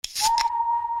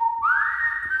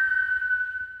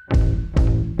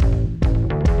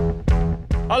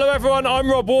Hello everyone, I'm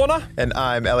Rob Warner. And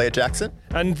I'm Elliot Jackson.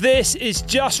 And this is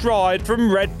Just Ride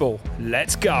from Red Bull.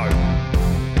 Let's go.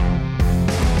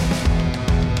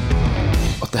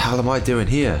 What the hell am I doing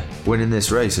here? Winning this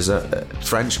race is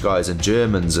French guys and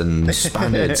Germans and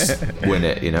Spaniards win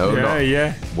it, you know?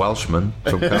 Yeah. Welshmen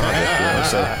from Cardiff, you know,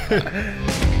 so.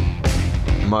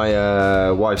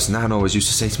 My wife's nan always used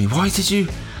to say to me, why did you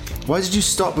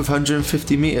stop with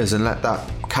 150 metres and let that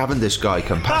Cavendish guy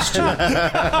come past you?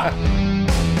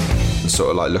 And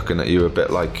sort of like looking at you a bit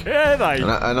like, yeah, they.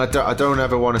 And I don't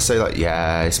ever want to say like,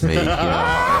 yeah, it's me. You know,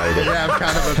 yeah, I'm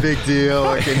kind of a big deal.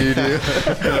 What can you do?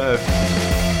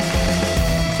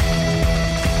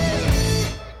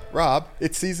 Rob,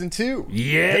 it's season 2.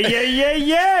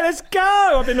 Yeah. Let's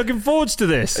go. I've been looking forward to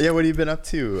this. Yeah, what have you been up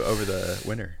to over the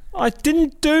winter? I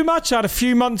didn't do much. I had a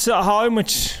few months at home,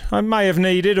 which I may have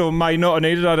needed or may not have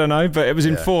needed. I don't know. But it was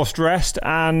enforced rest.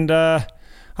 And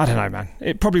I don't know, man.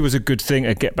 It probably was a good thing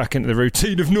to get back into the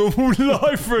routine of normal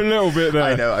life for a little bit there.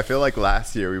 I know. I feel like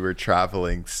last year we were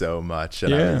traveling so much.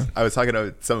 And I was talking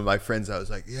to some of my friends. I was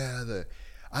like,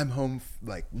 I'm home,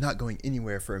 like, not going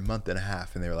anywhere for a month and a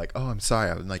half. And they were like, oh, I'm sorry.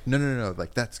 I was like, no.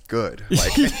 Like, that's good.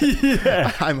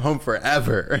 Like, I'm home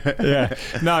forever. Yeah.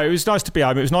 No, it was nice to be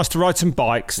home. It was nice to ride some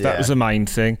bikes. That was the main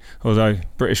thing. Although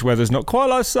British weather's not quite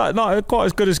like that, not quite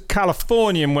as good as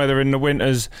Californian weather in the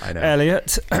winters, I know.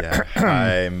 Elliot. Yeah.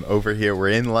 I'm over here.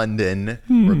 We're in London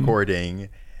recording.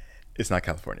 It's not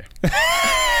California.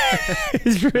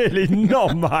 It's really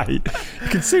not, mate. You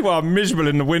can see why I'm miserable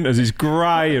in the winters. It's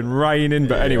grey and raining.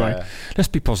 But anyway, let's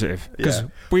be positive because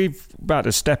we've about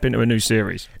to step into a new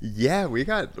series. Yeah, we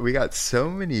got so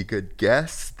many good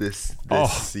guests this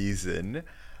season.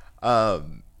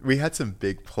 We had some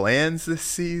big plans this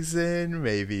season.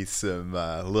 Maybe some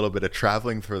a little bit of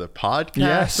traveling for the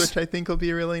podcast, which I think will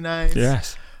be really nice.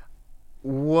 Yes.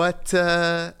 What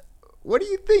do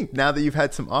you think now that you've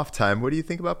had some off time? What do you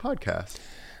think about podcasts?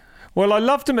 Well, I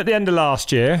loved them at the end of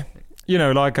last year. You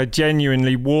know, like I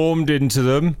genuinely warmed into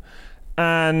them.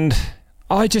 And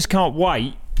I just can't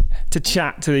wait to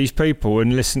chat to these people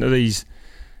and listen to these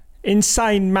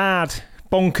insane, mad,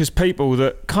 bonkers people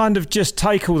that kind of just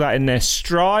take all that in their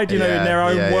stride, you know, in their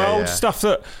own world. Stuff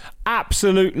that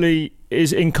absolutely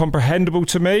is incomprehensible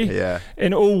to me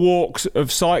in all walks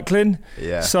of cycling.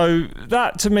 Yeah. So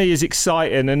that to me is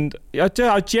exciting. And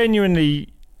I genuinely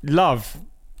love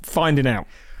finding out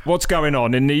what's going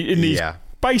on in these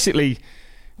basically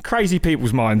crazy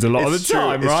people's minds a lot of the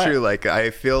time, right? It's true. Like, I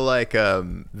feel like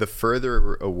the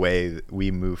further away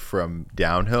we move from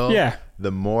downhill,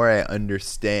 the more I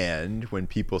understand when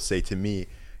people say to me,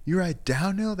 you ride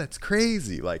downhill? That's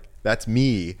crazy. Like, that's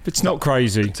me. It's not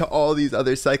crazy. To all these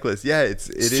other cyclists. Yeah, it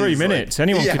is 3 minutes. Like,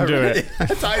 anyone can do it.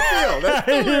 That's how I feel. That's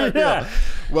totally how I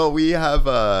feel. Well, we have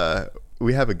a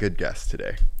good guest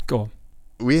today. Go on.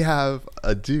 We have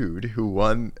a dude who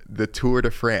won the Tour de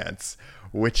France,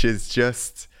 which is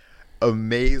just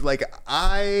amazing. Like,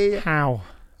 How?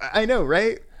 I know,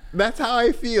 right? That's how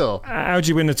I feel. How'd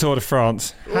you win the Tour de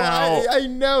France? Well, I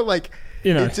know, like,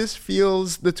 you know, it just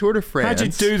feels the Tour de France. How'd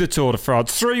you do the Tour de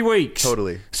France? 3 weeks.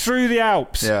 Totally. Through the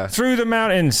Alps, through the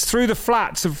mountains, through the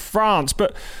flats of France.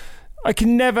 But I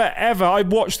can never, ever, I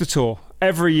watch the Tour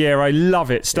every year. I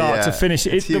love it, start to finish.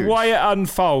 It's the way it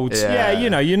unfolds. Yeah, you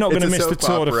know, you're not going to miss the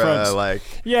Tour de France.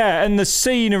 And the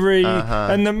scenery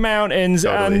and the mountains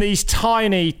and these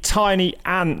tiny, tiny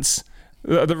ants,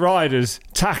 the riders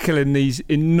tackling these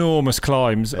enormous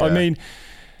climbs. I mean,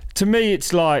 to me,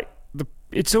 it's like,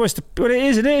 it's almost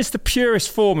it's the purest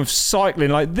form of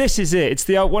cycling. Like, this is it. It's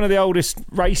one of the oldest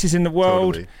races in the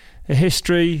world. Totally. The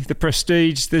history, the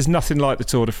prestige. There's nothing like the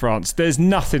Tour de France. There's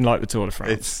nothing like the Tour de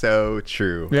France. It's so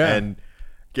true. Yeah. And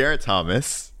Geraint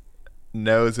Thomas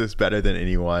knows this better than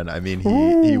anyone. I mean,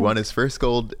 he won his first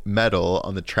gold medal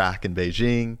on the track in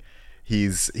Beijing.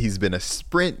 He's been a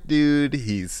sprint dude.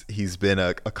 He's been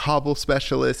a cobble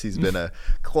specialist. He's been a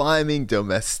climbing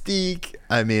domestique.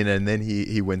 I mean, and then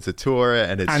he wins a tour,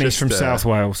 and he's from South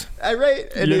Wales, right?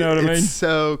 And you know what I mean? It's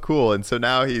so cool. And so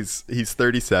now he's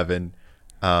 37,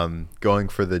 going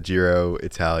for the Giro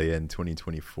Italia in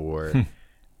 2024.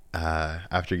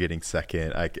 After getting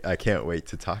second. I can't wait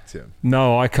to talk to him.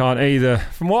 No, I can't either.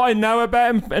 From what I know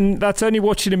about him, and that's only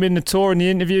watching him in the Tour and the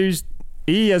interviews,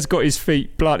 he has got his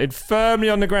feet planted firmly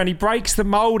on the ground. He breaks the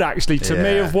mould, actually, to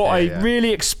me, of what I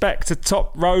really expect a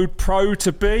top road pro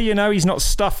to be. You know, he's not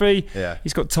stuffy. Yeah.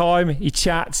 He's got time. He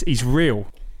chats. He's real.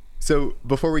 So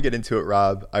before we get into it,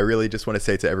 Rob, I really just want to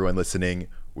say to everyone listening,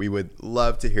 we would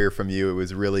love to hear from you. It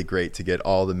was really great to get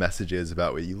all the messages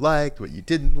about what you liked, what you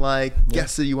didn't like,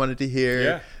 guests that you wanted to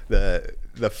hear, the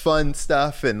the fun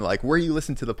stuff and like where you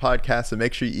listen to the podcast. So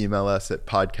make sure you email us at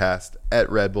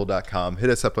podcast@redbull.com. Hit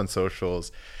us up on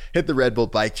socials. Hit the Red Bull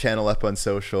Bike channel up on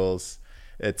socials.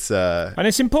 And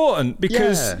it's important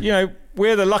because,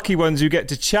 we're the lucky ones who get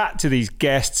to chat to these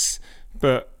guests,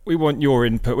 but we want your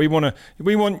input. We want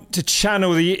to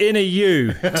channel the inner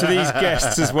you to these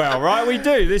guests as well, right? We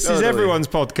do. This is everyone's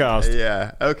podcast.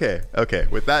 Yeah. Okay.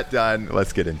 With that done,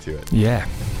 let's get into it. Yeah.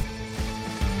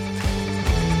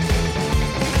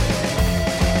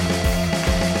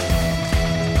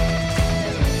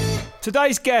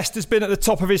 Today's guest has been at the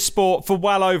top of his sport for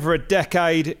well over a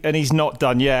decade, and he's not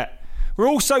done yet. We're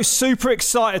also super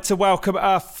excited to welcome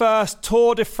our first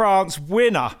Tour de France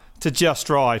winner to Just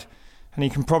Ride. And he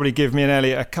can probably give me and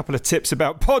Elliot a couple of tips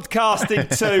about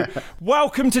podcasting too.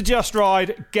 Welcome to Just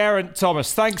Ride, Geraint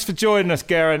Thomas. Thanks for joining us,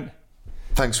 Geraint.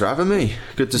 Thanks for having me.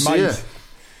 Good to see you.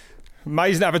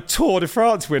 Amazing to have a Tour de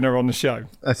France winner on the show.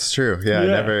 That's true. Yeah.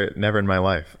 Never in my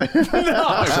life.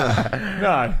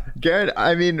 No. Geraint,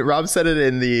 I mean, Rob said it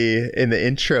in the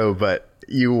intro, but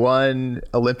you won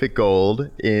Olympic gold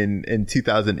in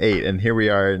 2008, and here we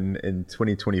are in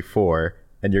 2024,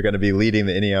 and you're going to be leading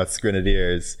the Ineos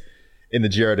Grenadiers in the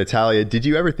Giro d'Italia. Did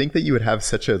you ever think that you would have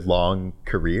such a long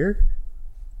career?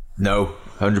 No,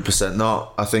 100%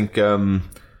 not. I think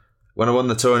when I won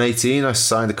the Tour in 18, I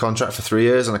signed a contract for 3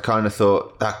 years, and I kind of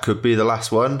thought that could be the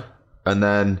last one. And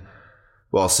then,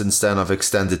 well, since then I've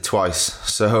extended twice.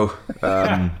 So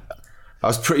I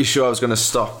was pretty sure I was going to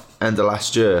stop end of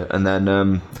last year. And then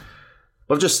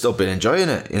I've just still been enjoying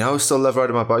it. Still love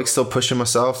riding my bike, still pushing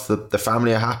myself. The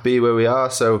family are happy where we are.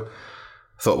 So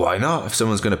I thought, why not? If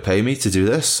someone's going to pay me to do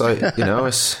this,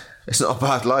 it's not a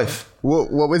bad life.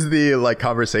 What was the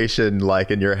conversation like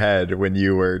in your head when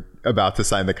you were about to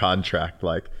sign the contract?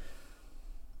 To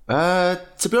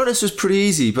be honest, it was pretty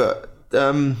easy, but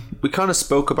we kind of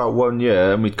spoke about 1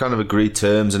 year and we kind of agreed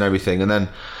terms and everything. And then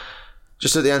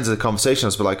just at the end of the conversation, I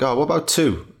was like, oh, what about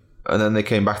 2? And then they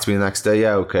came back to me the next day.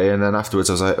 Yeah, okay. And then afterwards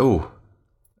I was like, oh,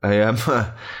 I am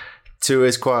 2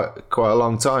 is quite a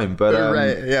long time, but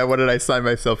right. Yeah. What did I sign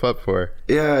myself up for?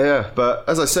 Yeah. But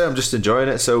as I say, I'm just enjoying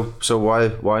it. So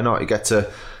why not? You get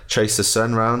to chase the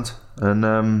sun round,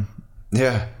 and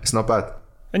it's not bad.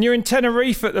 And you're in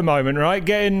Tenerife at the moment, right?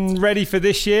 Getting ready for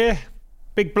this year.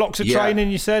 Big blocks of training,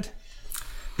 you said.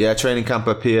 Yeah, training camp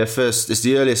up here. First, it's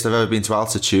the earliest I've ever been to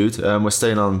altitude. We're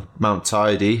staying on Mount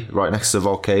Tidy, right next to the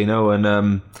volcano,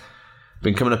 and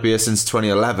been coming up here since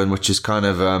 2011, which is kind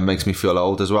of makes me feel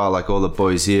old as well. Like all the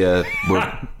boys here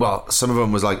were, well, some of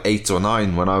them was like 8 or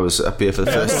 9 when I was up here for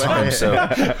the first time. So,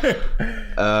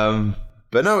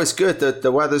 but no, it's good.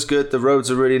 The weather's good. The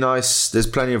roads are really nice. There's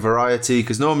plenty of variety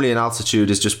because normally in altitude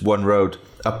is just one road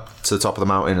up to the top of the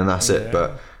mountain and that's it.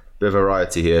 But a bit of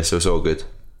variety here, so it's all good.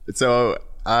 So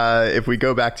if we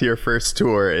go back to your first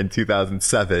tour in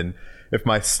 2007. If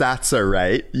my stats are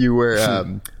right, you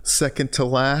were second to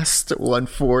last,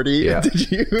 140. Yeah.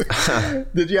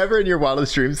 Did you ever in your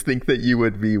wildest dreams think that you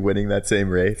would be winning that same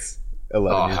race?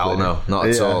 11 years later? No, not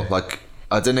at all.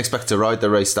 I didn't expect to ride the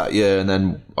race that year, and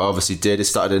then I obviously did. It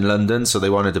started in London, so they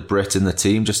wanted a Brit in the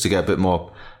team just to get a bit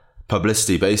more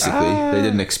publicity, basically. They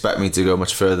didn't expect me to go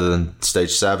much further than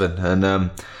stage 7.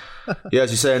 And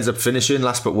as you say, ends up finishing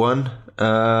last but one.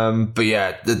 But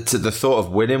yeah, the thought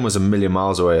of winning was a million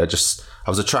miles away. I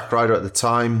was a track rider at the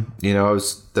time.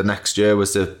 The next year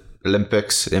was the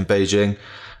Olympics in Beijing,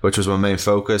 which was my main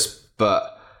focus. But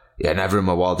yeah, never in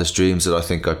my wildest dreams did I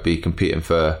think I'd be competing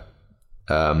for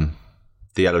the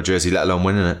yellow jersey, let alone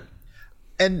winning it.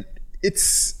 And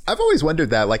I've always wondered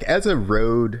that, as a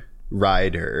road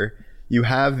rider, you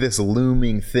have this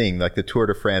looming thing like the Tour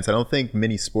de France. I don't think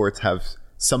many sports have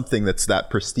something that's that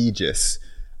prestigious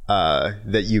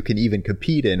that you can even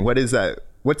compete in. What is that?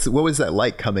 What was that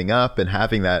like coming up and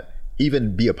having that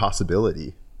even be a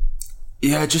possibility?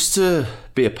 Yeah, just to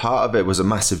be a part of it was a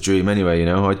massive dream anyway,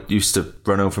 I used to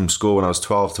run home from school when I was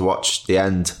 12 to watch the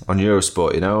end on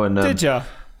Eurosport, and did you?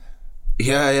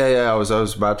 Yeah, I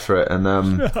was mad for it. And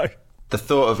the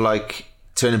thought of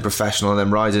turning professional and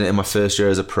then riding it in my first year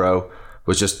as a pro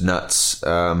was just nuts.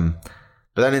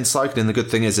 But then in cycling, the good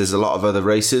thing is there's a lot of other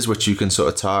races which you can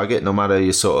sort of target, no matter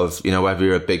you sort of, whether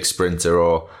you're a big sprinter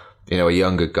or, a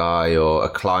younger guy or a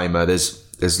climber.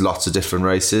 There's lots of different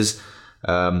races.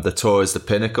 The Tour is the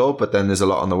pinnacle, but then there's a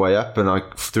lot on the way up. And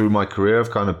through my career,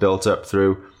 I've kind of built up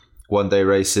through 1-day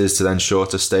races to then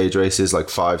shorter stage races, like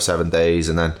 5-7 days.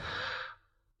 And then,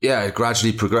 it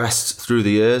gradually progressed through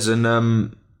the years and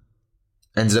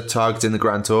ended up targeting the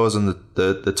Grand Tours and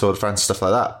the Tour de France, stuff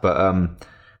like that. But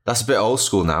that's a bit old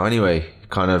school now anyway,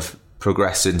 kind of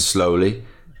progressing slowly.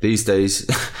 These days,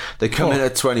 they come in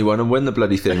at 21 and win the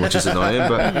bloody thing, which is annoying,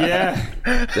 but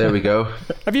yeah. There we go.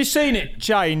 Have you seen it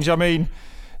change? I mean,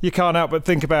 you can't help but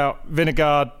think about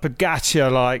Vingegaard,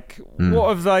 Pogacar, like, what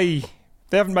have they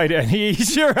haven't made it any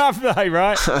easier, have they,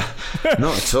 right?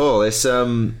 Not at all. It's,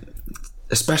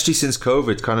 especially since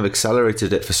COVID kind of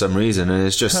accelerated it for some reason, and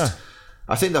it's just,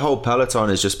 I think the whole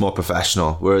peloton is just more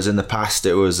professional, whereas in the past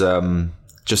it was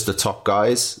just the top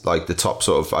guys, like the top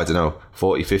sort of, I don't know,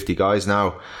 40, 50 guys.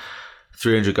 Now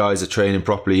 300 guys are training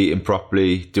properly, eating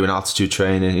properly, doing altitude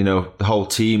training. You know, the whole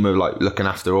team are like looking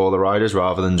after all the riders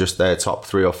rather than just their top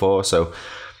 3 or 4. So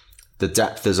the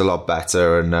depth is a lot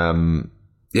better, and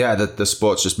the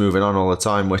sport's just moving on all the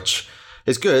time, which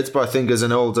is good. But I think as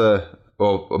an older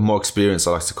or more experienced,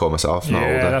 I like to call myself, not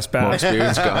older, that's bad. more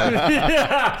experienced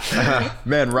guy.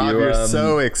 Man, Rob, you're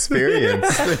so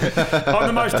experienced. I'm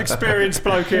the most experienced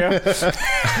bloke here.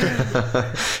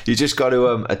 You just got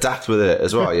to adapt with it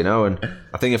as well, you know. And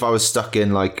I think if I was stuck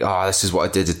in like, this is what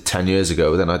I did 10 years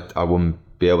ago, then I wouldn't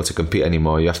be able to compete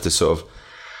anymore. You have to sort of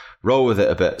roll with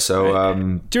it a bit. So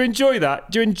do you enjoy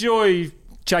that? Do you enjoy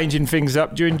changing things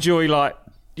up? Do you enjoy, like,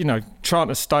 you know, trying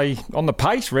to stay on the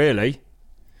pace, really?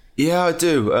 Yeah, I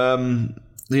do.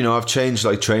 You know, I've changed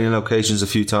like training locations a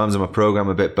few times in my program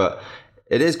a bit, but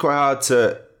it is quite hard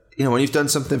to, you know, when you've done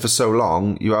something for so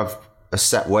long, you have a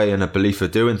set way and a belief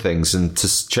of doing things, and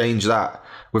to change that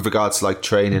with regards to like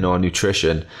training or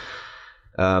nutrition.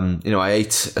 You know, I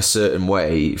ate a certain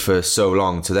way for so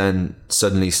long to then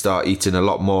suddenly start eating a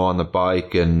lot more on the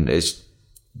bike, and it's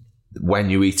when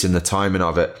you eat and the timing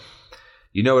of it,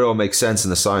 you know, it all makes sense in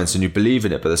the science and you believe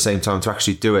in it, but at the same time to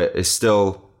actually do it is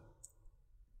still,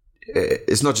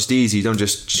 it's not just easy. You don't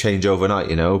just change overnight,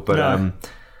 you know, but I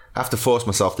have to force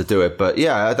myself to do it. But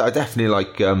yeah, I definitely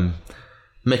like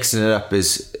mixing it up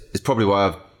is probably why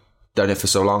I've done it for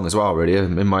so long as well, really.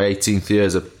 I'm in my 18th year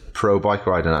as a pro bike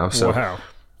rider now, so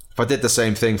if I did the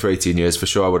same thing for 18 years, for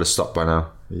sure I would have stopped by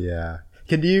now. Yeah.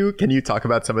 Can you talk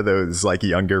about some of those like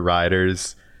younger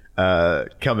riders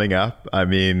coming up? I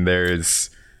mean, there's,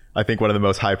 I think one of the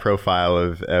most high profile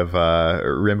of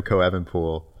Remco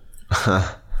Evenepoel.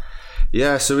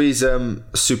 Yeah, so he's a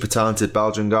super talented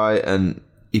Belgian guy, and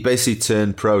he basically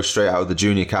turned pro straight out of the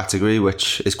junior category,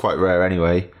 which is quite rare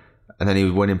anyway. And then he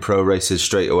was winning pro races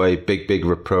straight away, big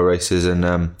pro races,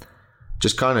 and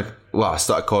just kind of, I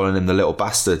started calling him the little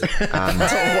bastard. And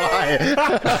why?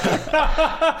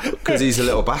 Because he's a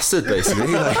little bastard, basically.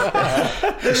 Like,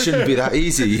 it shouldn't be that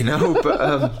easy, you know?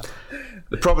 But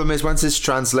the problem is, once it's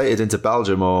translated into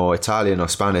Belgium or Italian or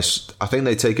Spanish, I think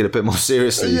they take it a bit more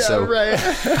seriously. Yeah, so right.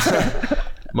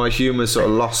 My humour's sort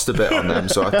of lost a bit on them,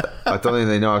 so I don't think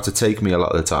they know how to take me a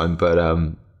lot of the time. But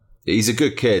he's a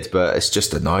good kid, but it's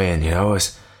just annoying, you know?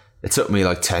 It took me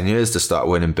like 10 years to start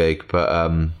winning big,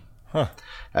 but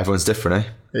everyone's different, eh?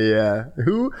 Yeah.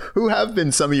 Who have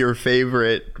been some of your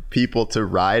favorite people to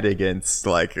ride against,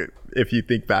 like, if you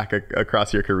think back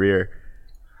across your career?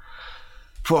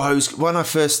 Well, when I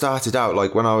first started out,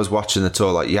 like when I was watching the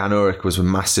tour, like Jan Ullrich was a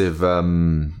massive,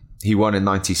 he won in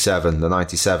 97, the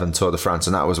 97 Tour de France,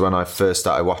 and that was when I first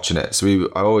started watching it. So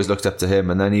I always looked up to him,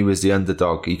 and then he was the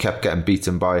underdog. He kept getting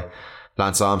beaten by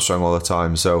Lance Armstrong all the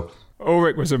time. So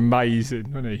Ullrich was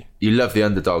amazing, wasn't he? You love the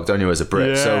underdog, don't you, as a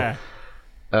Brit? Yeah.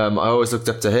 So I always looked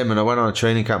up to him, and I went on a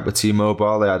training camp with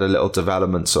T-Mobile. They had a little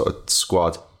development sort of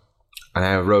squad, and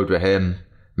I rode with him,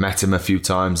 met him a few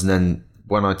times, and then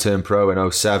when I turned pro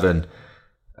in 07,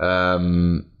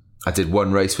 I did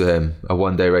one race with him, a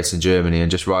one-day race in Germany,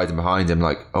 and just riding behind him,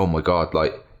 like, oh my God,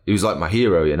 like, he was like my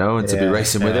hero, you know, and to be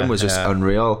racing with him was just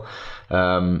unreal.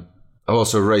 I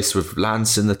also raced with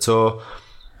Lance in the Tour.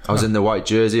 I was in the white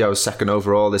jersey. I was second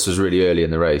overall. This was really early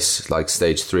in the race, like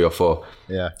stage 3 or 4.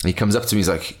 Yeah. And he comes up to me, he's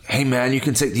like, hey man, you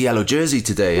can take the yellow jersey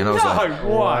today. And I was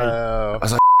why? I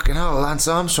was like, fucking hell, Lance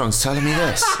Armstrong's telling me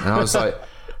this. And I was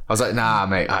like, nah,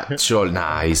 mate, surely,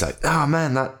 nah. He's like, oh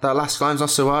man, that last climb's not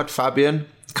so hard. Fabian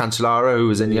Cancellara, who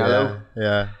was in yellow.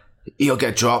 Yeah. He'll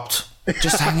get dropped.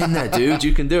 Just hang in there, dude.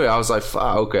 You can do it. I was like,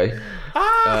 okay.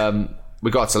 We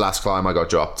got to the last climb. I got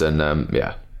dropped, and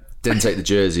didn't take the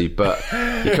jersey. But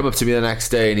he came up to me the next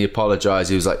day and he apologised.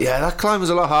 He was like, yeah, that climb was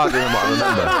a lot harder than what I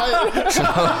remember. It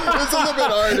was a little bit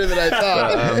harder than I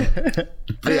thought.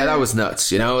 But yeah, that was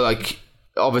nuts. You know, like,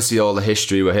 obviously all the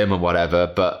history with him and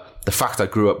whatever, but the fact I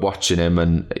grew up watching him,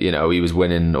 and you know, he was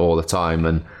winning all the time,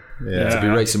 and to be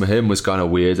racing with him was kind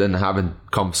of weird, and having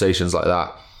conversations like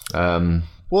that.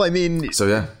 Well, I mean, so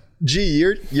yeah.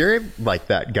 Gee, you're like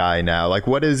that guy now. Like,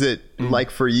 what is it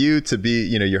like for you to be,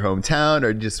 you know, your hometown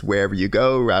or just wherever you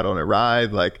go, out on a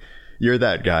ride? Like, you're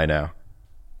that guy now.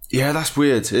 Yeah, that's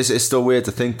weird. It's still weird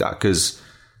to think that, because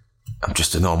I'm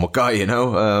just a normal guy, you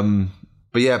know.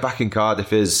 But yeah, back in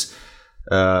Cardiff is,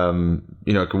 I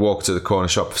could walk to the corner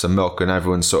shop for some milk and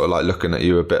everyone's sort of like looking at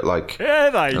you a bit like, yeah,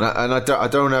 they. And I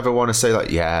don't ever want to say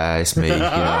like, yeah, it's me,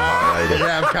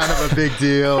 yeah, I'm kind of a big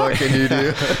deal. What can you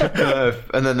do?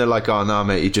 And then they're like, oh no,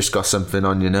 mate, you just got something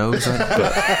on your nose.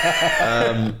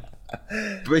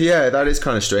 But yeah, that is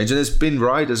kind of strange. And there's been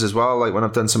riders as well, like when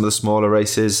I've done some of the smaller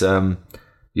races,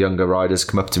 younger riders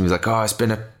come up to me like, oh, it's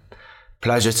been a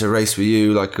pleasure to race with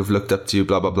you, like I've looked up to you,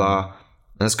 blah blah blah.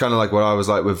 And it's kind of like what I was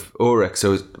like with Ulrich.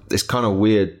 So it's kind of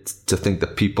weird to think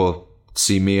that people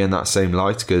see me in that same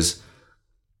light, because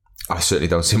I certainly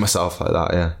don't see myself like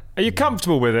that. Yeah. Are you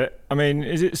comfortable with it? I mean,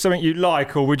 is it something you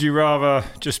like, or would you rather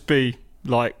just be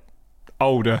like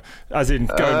older, as in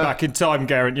going back in time,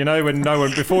 Geraint, you know, when no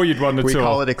one before you'd won the tour? We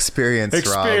call it experience,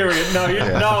 Rob. No,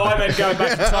 no, I meant going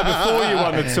back in time before you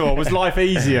won the tour. Was life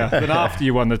easier than after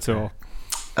you won the tour?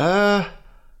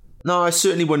 No, I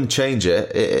certainly wouldn't change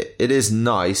it. It is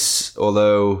nice,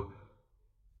 although,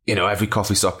 you know, every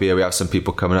coffee shop here we have some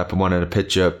people coming up and wanting a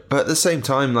picture. But at the same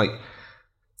time, like,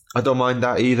 I don't mind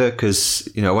that either, because,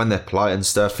 you know, when they're polite and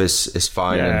stuff, is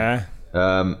fine. Yeah.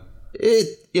 And,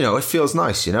 it feels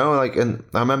nice, you know. Like, and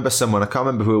I remember someone, I can't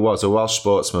remember who it was, a Welsh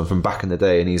sportsman from back in the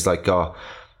day, and he's like, oh,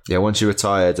 yeah, once you're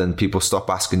retired and people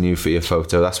stop asking you for your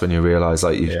photo, that's when you realise,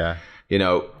 like, you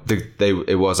know,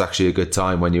 it was actually a good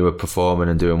time when you were performing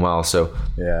and doing well. So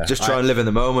just try and live in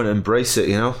the moment and embrace it,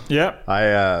 you know? Yeah.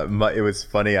 It was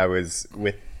funny. I was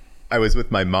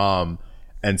with my mom,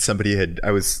 and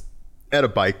I was at a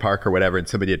bike park or whatever, and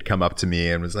somebody had come up to me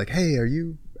and was like, hey, are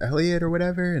you Elliot or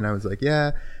whatever? And I was like,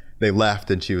 yeah. They left,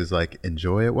 and she was like,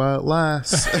 enjoy it while it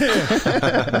lasts.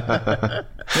 Yeah,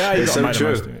 it's so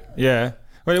true. Yeah.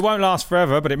 Well, it won't last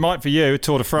forever, but it might for you,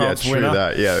 Tour de France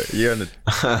winner. Yeah, true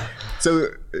that. So,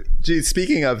 geez,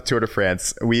 speaking of Tour de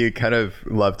France, we kind of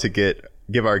love to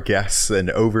give our guests an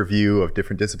overview of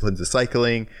different disciplines of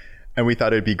cycling, and we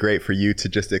thought it'd be great for you to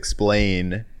just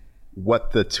explain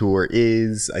what the Tour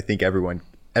is. I think everyone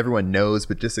knows,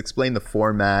 but just explain the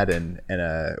format and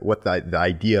what the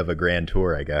idea of a Grand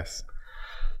Tour, I guess.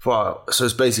 Well, so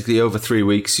it's basically over 3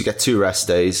 weeks. You get 2 rest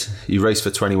days. You race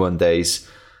for 21 days.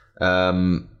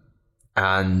 And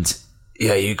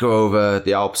yeah, you go over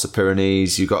the Alps, the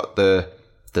Pyrenees. You got the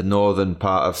northern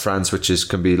part of France, which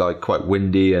can be like quite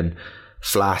windy and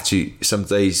flat.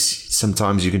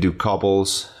 Sometimes you can do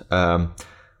cobbles.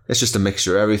 It's just a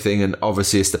mixture of everything, and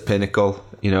obviously it's the pinnacle.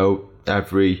 You know,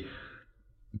 every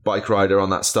bike rider on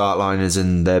that start line is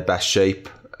in their best shape.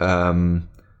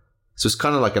 So it's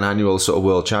kind of like an annual sort of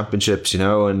world championships, you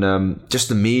know, and just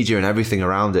the media and everything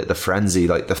around it, the frenzy,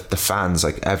 like the fans,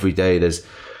 like every day there's,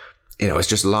 you know, it's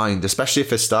just lined, especially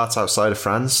if it starts outside of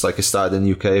France, like it started in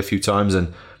the UK a few times.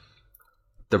 And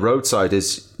the roadside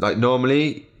is like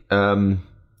normally in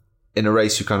a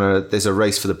race, there's a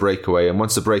race for the breakaway. And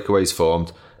once the breakaway is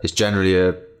formed, it's generally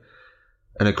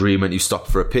an agreement you stop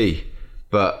for a pee.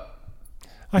 But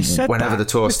I said whenever the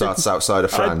tour starts outside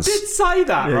of France. I did say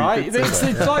that, right?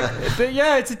 It's like,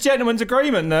 it's a gentleman's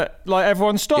agreement that like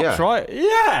everyone stops, right?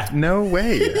 Yeah. No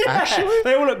way. Yeah. Actually,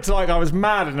 they all looked like I was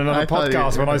mad in another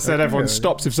podcast when I said everyone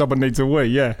stops if someone needs a wee.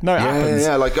 Yeah, no, it happens.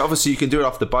 Yeah, like obviously you can do it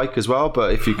off the bike as well,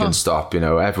 but if you can stop, you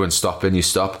know, everyone's stopping, you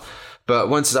stop. But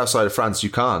once it's outside of France, you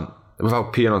can't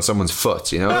without peeing on someone's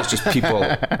foot. You know, it's just people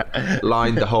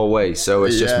lined the whole way, so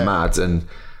it's just mad. And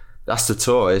that's the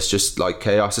tour. It's just like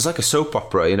chaos. It's like a soap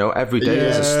opera, you know. Every day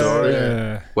there's a story.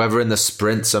 Yeah. Whether in the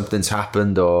sprint something's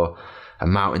happened, or a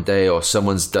mountain day, or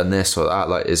someone's done this or that.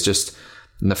 Like it's just,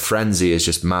 and the frenzy is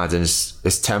just mad, and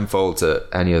it's tenfold to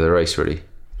any other race, really.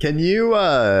 Can you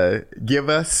give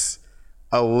us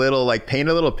a little, like, paint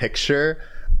a little picture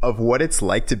of what it's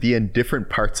like to be in different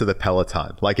parts of the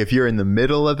peloton? Like if you're in the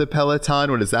middle of the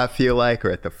peloton, what does that feel like? Or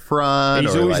at the front?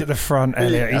 He's always at the front,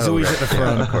 Elliot. He's always at the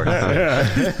front. Of course.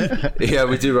 Yeah,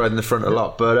 we do ride in the front a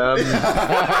lot, but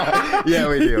yeah,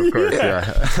 we do, of course. Yeah.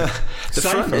 The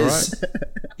front is, right?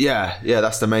 Yeah,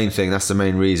 that's the main thing. That's the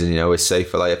main reason, you know, it's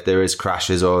safer. Like if there is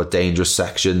crashes or dangerous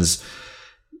sections,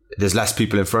 there's less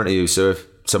people in front of you. So if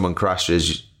someone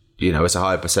crashes, you know, it's a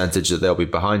higher percentage that they'll be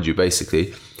behind you,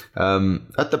 basically.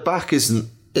 At the back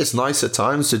it's nice at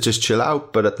times to just chill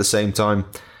out, but at the same time,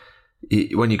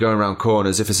 when you're going around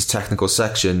corners, if it's a technical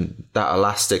section, that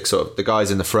elastic sort of, the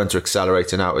guys in the front are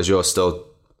accelerating out as you're still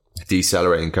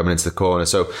decelerating coming into the corner,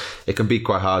 so it can be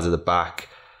quite hard at the back.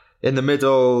 In the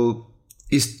middle,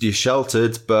 you're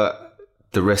sheltered, but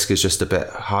the risk is just a bit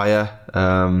higher.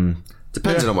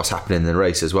 Depending on what's happening in the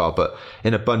race as well, but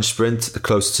in a bunch sprint, the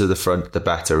closer to the front the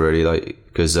better, really, like,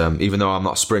 because even though I'm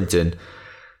not sprinting,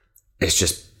 it's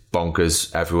just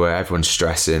bonkers everywhere. Everyone's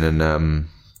stressing, and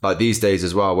like these days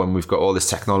as well, when we've got all this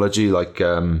technology, like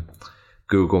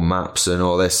Google Maps and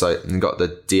all this, like, and got the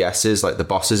DSs, like the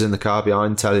bosses in the car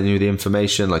behind telling you the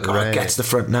information, like, oh, get to the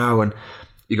front now. And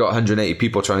you got 180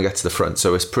 people trying to get to the front.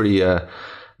 So it's pretty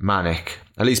manic.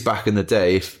 At least back in the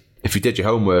day, if you did your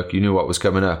homework, you knew what was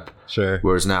coming up. Sure.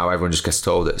 Whereas now everyone just gets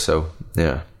told it. So,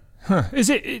 yeah. Huh. Is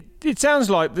it sounds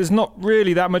like there's not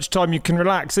really that much time you can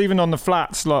relax, even on the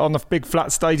flats, like on the big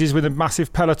flat stages with a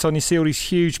massive peloton. You see all these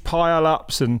huge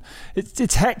pile-ups, and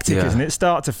it's hectic, isn't it,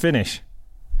 start to finish?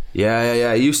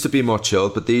 Yeah. It used to be more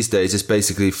chilled, but these days it's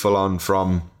basically full on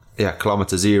from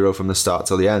kilometre zero from the start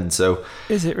till the end. So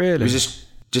is it really? We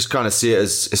just kind of see it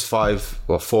as 4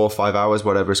 or 5 hours,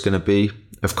 whatever it's going to be,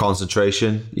 of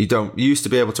concentration. You used to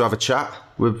be able to have a chat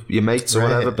with your mates or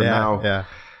whatever, but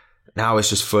now it's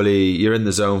just fully, you're in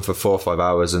the zone for 4 or 5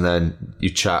 hours and then you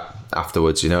chat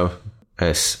afterwards, you know.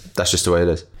 That's just the way it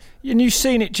is. And you've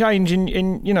seen it change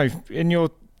in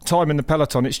your time in the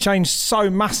peloton. It's changed so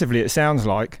massively, it sounds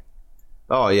like.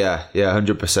 Oh yeah,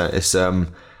 100%. It's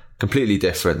completely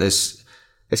different.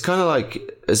 It's kind of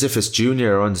like as if it's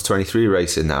junior or under 23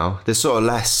 racing now. There's sort of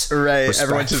less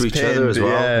respect for each other as well.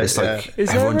 Yeah, it's like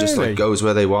everyone just like goes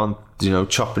where they want,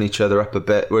 chopping each other up a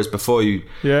bit. Whereas before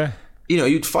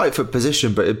you'd fight for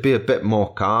position, but it'd be a bit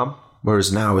more calm.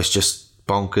 Whereas now it's just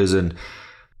bonkers, and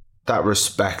that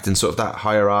respect and sort of that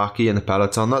hierarchy in the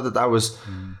peloton. Not that was,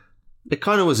 it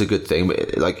kind of was a good thing,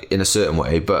 but like in a certain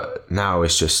way. But now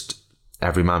it's just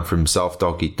every man for himself,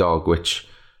 dog eat dog, which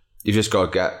you've just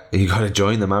got to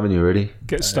join them, haven't you? Really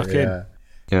get stuck in.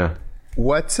 Yeah.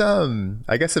 What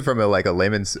I guess from a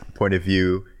layman's point of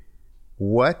view,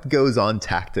 what goes on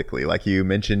tactically? Like you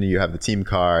mentioned, you have the team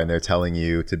car and they're telling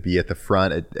you to be at the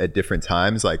front at different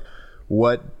times. Like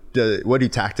what do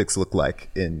tactics look like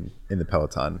in the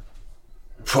peloton?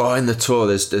 Well, in the Tour,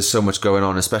 there's so much going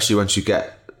on, especially once you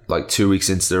get like 2 weeks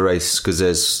into the race, because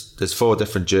there's 4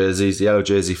 different jerseys. The yellow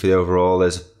jersey for the overall,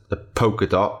 there's the polka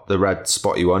dot, the red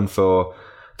spotty one for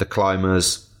the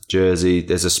climbers jersey.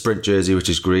 There's a sprint jersey, which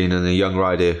is green, and a young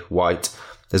rider white.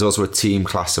 There's also a team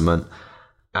classement,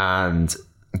 and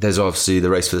there's obviously the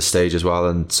race for the stage as well.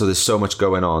 And so there's so much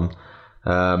going on.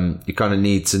 You kind of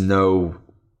need to know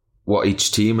what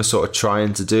each team are sort of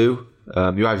trying to do.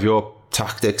 You have your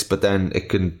tactics, but then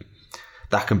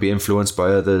that can be influenced by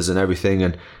others and everything.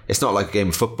 And it's not like a game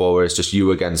of football where it's just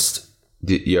you against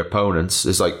your opponents.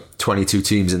 There's like 22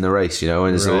 teams in the race, and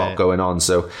there's a lot going on.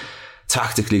 So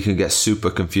tactically it can get super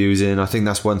confusing. I think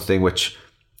that's one thing which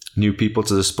new people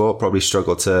to the sport probably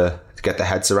struggle to get their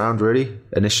heads around really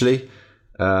initially.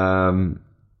 And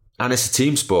it's a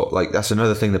team sport. Like that's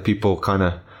another thing that people kind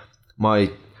of, my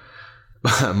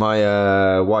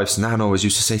wife's nan always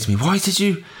used to say to me, why did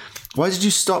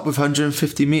you stop with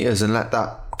 150 meters and let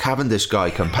that Cavendish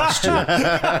guy come past you?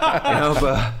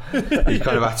 But you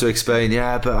kind of have to explain,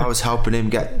 but I was helping him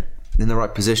get in the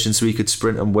right position so he could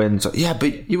sprint and win. So,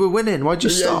 but you were winning. Why'd you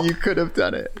stop? You could have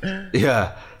done it.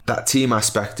 Yeah, that team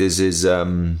aspect is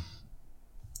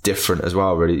different as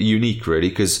well, really unique, really,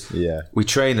 because we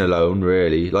train alone,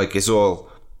 really. Like it's all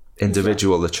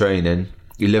individual. The training,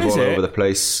 you live all over the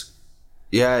place.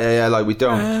 Yeah. Like we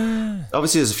don't.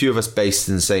 Obviously, there's a few of us based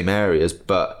in the same areas,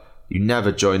 but you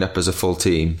never join up as a full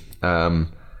team. So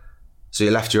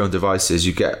you're left to your own devices.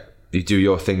 You do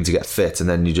your thing to get fit, and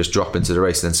then you just drop into the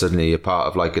race, and then suddenly you're part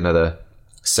of like another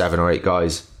 7 or 8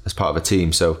 guys as part of a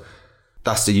team. So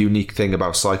that's the unique thing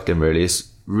about cycling, really.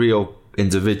 It's real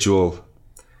individual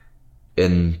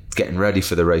in getting ready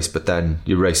for the race, but then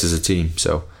you race as a team.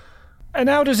 So. And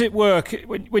how does it work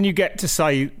when you get to,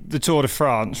 say, the Tour de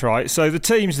France, right? So the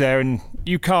team's there and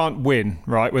you can't win,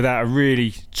 right, without a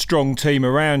really strong team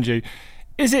around you.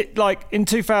 Is it like in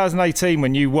 2018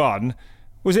 when you won,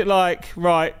 was it like,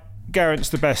 right, Geraint's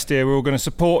the best here, we're all going to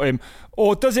support him?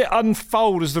 Or does it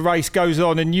unfold as the race goes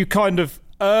on and you kind of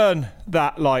earn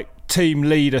that, like, team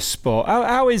leader spot?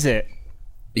 How is it?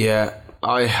 Yeah,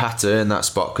 I had to earn that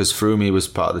spot because Froome was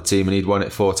part of the team and he'd won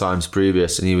it 4 times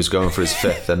previous and he was going for his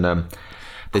 5th. And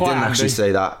they didn't actually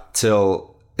say that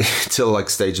till like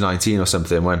stage 19 or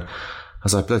something, when I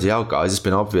was like, bloody hell, guys, it's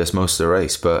been obvious most of the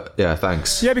race. But yeah,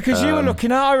 thanks. Yeah, because you were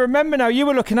looking I remember now, you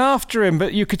were looking after him,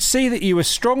 but you could see that you were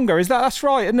stronger. That's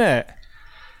right, isn't it?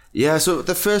 Yeah, so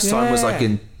the first time was like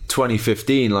in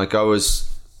 2015. Like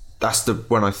that's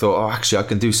when I thought, actually I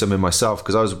can do something myself,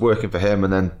 because I was working for him,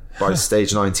 and then by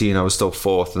stage 19 I was still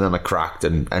 4th, and then I cracked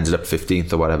and ended up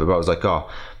 15th or whatever. But I was like,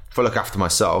 if I look after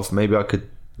myself, maybe I could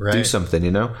do something,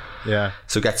 Yeah.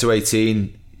 So get to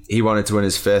 18, he wanted to win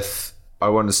his 5th. I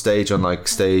won the stage on like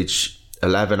stage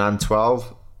 11 and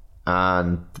 12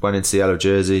 and went into the yellow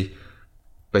jersey.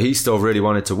 but he still really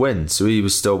wanted to win, so he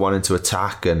was still wanting to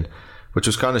attack, and which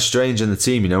was kind of strange in the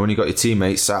team, when you got your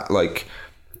teammates sat like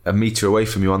a metre away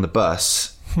from you on the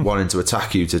bus wanting to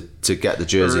attack you to get the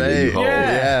jersey that you hold.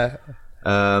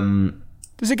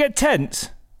 Does it get tense?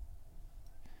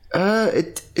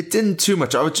 It didn't too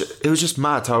much. It was just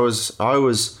mad. I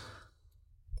was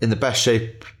in the best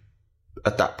shape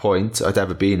at that point I'd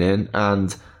ever been in,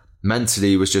 and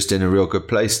mentally was just in a real good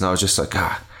place, and I was just like,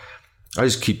 I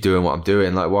just keep doing what I'm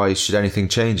doing. Like, why should anything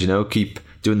change? Keep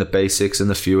doing the basics and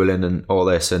the fueling and all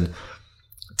this, and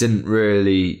didn't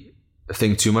really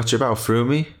think too much about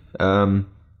Froomey.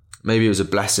 Maybe it was a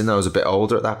blessing that I was a bit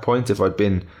older at that point. If I'd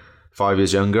been 5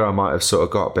 years younger, I might have sort of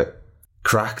got a bit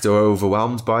cracked or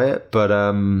overwhelmed by it. But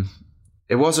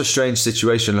it was a strange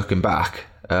situation looking back.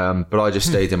 But I just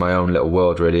stayed in my own little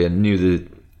world, really, and knew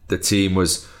the team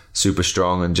was super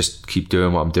strong, and just keep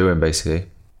doing what I'm doing, basically.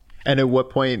 And at what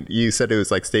point, you said it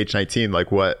was like stage 19,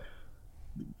 like what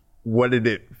did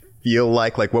it feel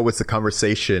like? Like, what was the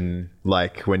conversation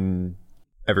like when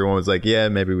everyone was like, yeah,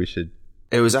 maybe we should?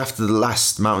 It was after the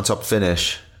last mountaintop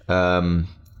finish. And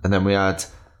then we had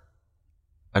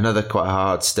another quite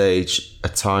hard stage, a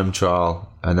time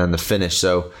trial, and then the finish.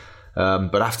 So,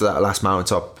 but after that last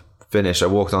mountaintop finish, I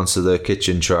walked onto the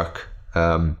kitchen truck,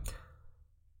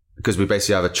 because we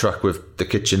basically have a truck with the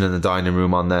kitchen and the dining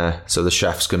room on there, so the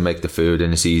chefs can make the food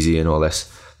and it's easy and all this.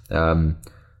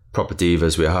 Proper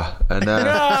divas we are. And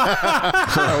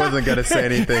I wasn't going to say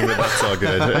anything, but that's all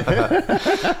good.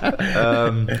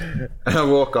 And I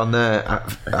walk on there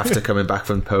after coming back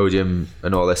from the podium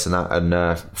and all this and that, and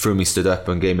Froomey stood up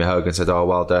and gave me a hug and said, "Oh,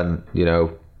 well done,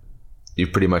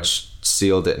 you've pretty much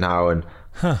sealed it now, and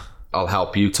I'll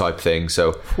help you," type thing.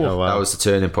 So that was the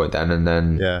turning point then. And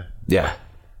then yeah.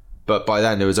 But by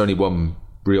then there was only one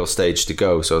real stage to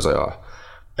go, so I was like, "Oh,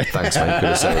 thanks, mate. Could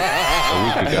have said it a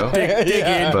week ago."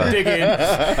 Dig in.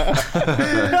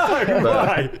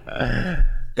 Right.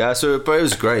 Yeah, but it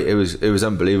was great. It was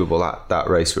unbelievable, that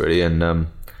race, really, and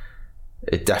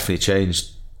it definitely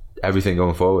changed everything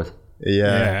going forward.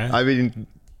 Yeah. I mean,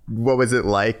 what was it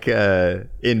like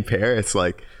in Paris?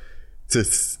 Like, to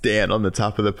stand on the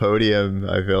top of the podium?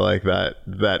 I feel like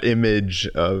that image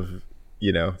of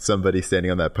somebody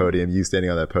standing on that podium, you standing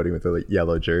on that podium with a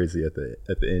yellow jersey at the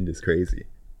end is crazy.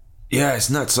 Yeah, it's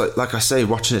nuts. Like I say,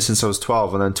 watching it since I was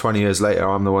 12, and then 20 years later,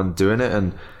 I'm the one doing it.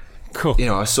 And cool.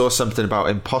 I saw something about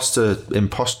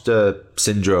imposter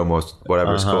syndrome or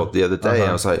whatever it's called the other day, and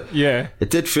I was like, yeah,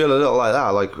 it did feel a little like that.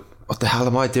 Like, what the hell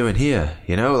am I doing here?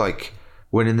 Like,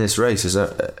 winning this race is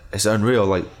unreal.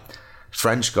 Like,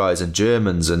 French guys and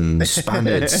Germans and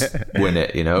Spaniards win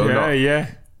it. Yeah.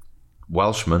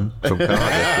 Welshman from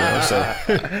Cardiff, so.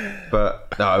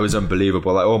 But no, it was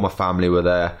unbelievable. Like, all my family were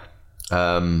there.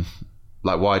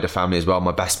 Like, wider family as well,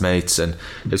 my best mates, and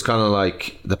it was kind of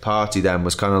like the party then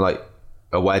was kind of like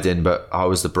a wedding, but I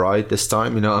was the bride this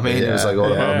time. You know what I mean? It was like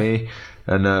all about me,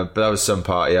 and but that was some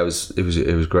party. It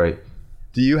was great.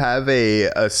 Do you have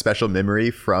a special memory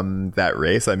from that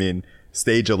race? I mean,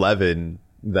 stage 11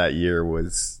 that year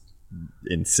was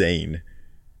insane.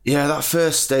 Yeah, that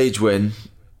first stage win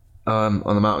on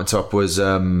the mountaintop was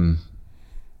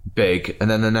big, and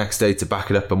then the next day to back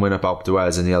it up and win up Alpe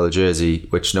d'Huez in the yellow jersey,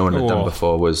 which no one had done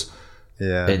before, was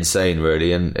insane,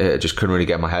 really, and I just couldn't really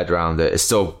get my head around it. It's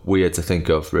still weird to think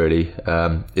of, really.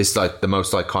 It's like the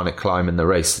most iconic climb in the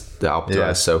race, the Alpe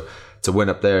d'Huez, so to win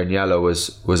up there in yellow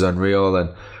was unreal.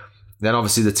 And then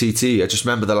obviously the TT, I just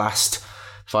remember the last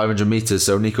 500 meters.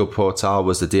 So Nico Portal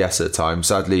was the DS at the time.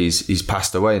 Sadly, he's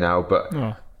passed away now, but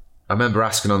I remember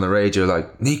asking on the radio,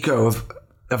 like, "Nico,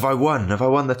 have I won? Have I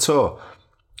won the Tour?"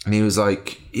 And he was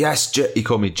like, "Yes, Jay." He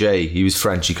called me Jay. He was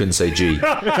French. He couldn't say G. He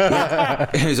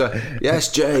was like,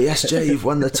 yes, Jay, you've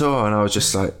won the Tour." And I was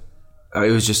just like,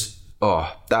 it was just,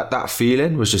 that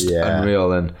feeling was just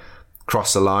unreal, and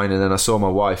crossed the line. And then I saw my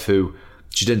wife, who,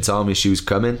 she didn't tell me she was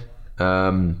coming.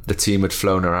 The team had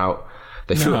flown her out.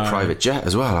 They flew a private jet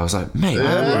as well. I was like, mate,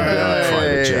 I wouldn't be on a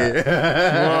private jet.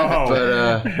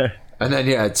 But, and then,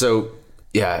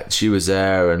 she was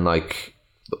there, and like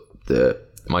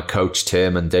my coach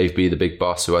Tim and Dave B, the big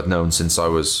boss, who I'd known since I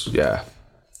was a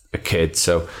kid,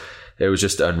 so it was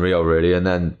just unreal, really. And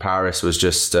then Paris was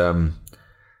just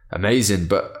amazing,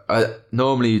 but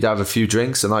normally you'd have a few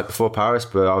drinks the night before Paris,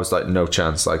 but I was like, no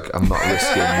chance, like, I'm not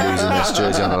risking losing this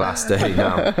jersey on the last day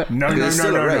now. It's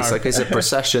still a race. Like, it's a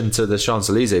procession to the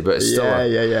Champs-Elysees, but it's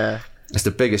still it's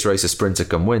the biggest race a sprinter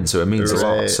can win, so it means a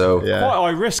lot. So quite high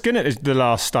risk, isn't it? The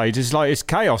last stage is like, it's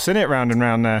chaos, isn't it, round and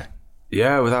round there?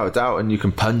 Yeah, without a doubt. And you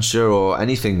can puncture, or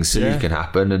anything silly can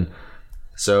happen. And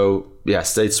so,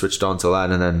 stayed switched on till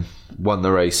then, and then won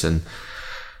the race. And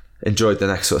enjoyed the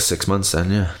next sort of 6 months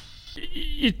then, yeah.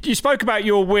 You spoke about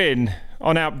your win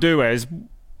on Alpe d'Huez.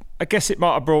 I guess it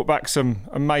might have brought back some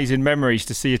amazing memories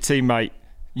to see your teammate,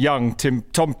 young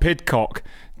Tom Pidcock,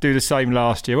 do the same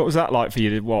last year. What was that like for you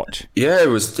to watch? Yeah, it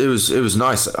was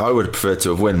nice. I would have preferred to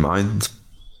have won mine.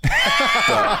 There's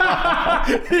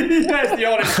the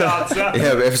honest answer.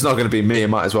 Yeah, but if it's not going to be me, it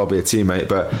might as well be a teammate.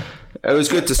 But it was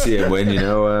good to see him win.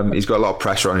 He's got a lot of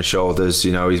pressure on his shoulders.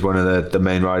 He's one of the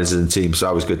main riders in the team, so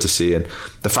that was good to see. And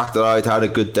the fact that I'd had a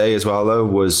good day as well, though,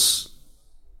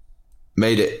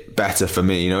 made it better for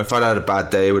me. If I'd had a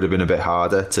bad day, it would have been a bit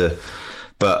harder to.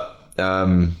 But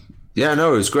it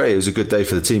was great. It was a good day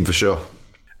for the team for sure.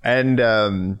 And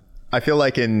I feel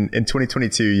like in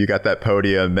 2022, you got that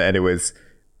podium, and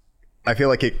I feel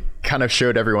like it kind of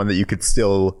showed everyone that you could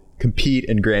still compete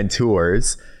in Grand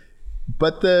Tours.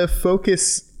 But the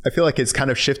focus, I feel like it's kind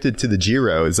of shifted to the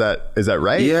Giro. Is that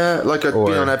right? Yeah, like I'd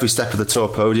been on every step of the Tour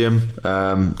podium.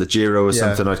 The Giro was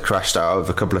something I'd crashed out of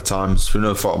a couple of times for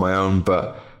no fault of my own.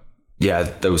 But yeah,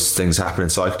 those things happen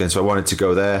in cycling. So I wanted to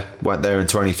go there. Went there in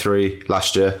 23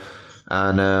 last year.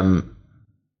 And I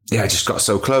just got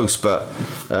so close. But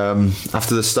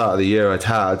after the start of the year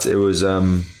it was...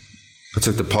 I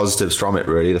took the positives from it,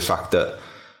 really. The fact that,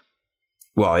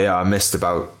 I missed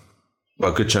about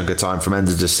a good chunk of time from end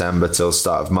of December till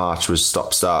start of March was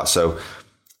stop-start. So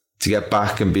to get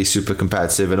back and be super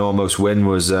competitive and almost win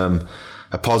was a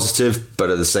positive, but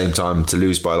at the same time to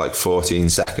lose by like 14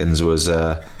 seconds was...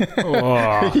 How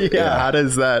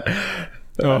does that...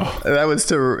 That was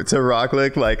to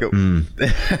Roglic. Like,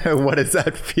 what does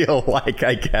that feel like?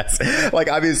 I guess.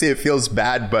 Like, obviously, it feels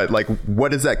bad, but like,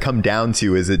 what does that come down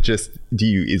to? Is it just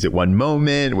is it one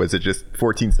moment? Was it just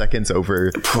 14 seconds over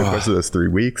the course of those 3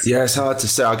 weeks? Yeah, it's hard to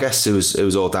say. I guess it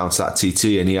was all down to that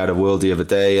TT, and he had a worldie of a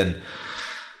day, and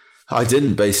I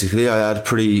didn't. Basically, I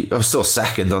was still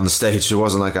second on the stage. So it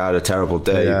wasn't like I had a terrible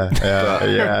day.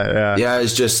 Yeah.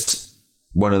 It's just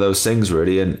one of those things,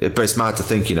 really. But it's mad to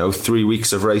think, 3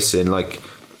 weeks of racing, like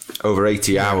over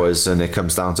 80 hours, and it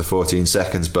comes down to 14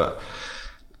 seconds. But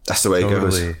that's the way it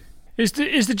goes. Is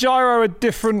the Giro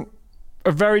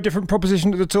a very different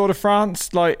proposition to the Tour de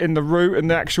France, like in the route and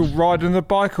the actual riding of the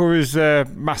bike, or is there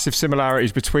massive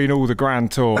similarities between all the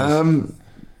Grand Tours?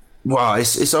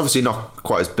 It's obviously not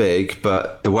quite as big,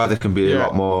 but the weather can be a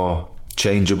lot more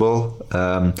changeable.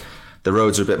 The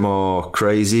roads are a bit more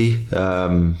crazy,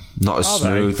 not as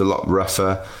smooth, a lot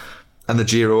rougher. And the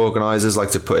Giro organisers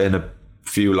like to put in a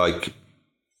few like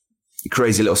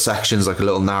crazy little sections, like a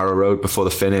little narrow road before the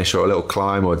finish, or a little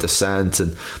climb or descent,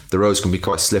 and the roads can be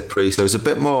quite slippery. So it's a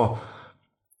bit more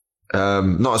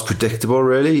not as predictable,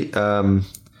 really.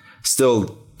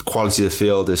 Still, quality of the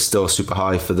field is still super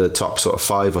high for the top sort of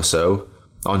 5 or so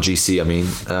on GC,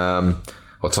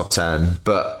 or top 10,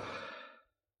 but.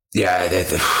 Yeah,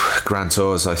 the Grand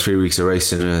Tours, like 3 weeks of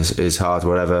racing is hard,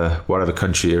 whatever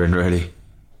country you're in, really.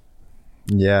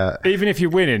 Yeah. Even if you're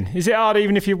winning, is it hard?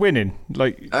 Even if you're winning,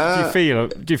 like do you feel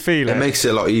it? It makes it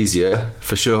a lot easier,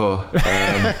 for sure,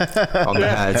 on the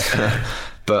head.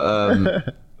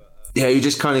 But you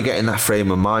just kind of get in that frame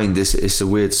of mind. It's a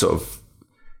weird sort of.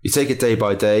 You take it day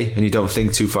by day, and you don't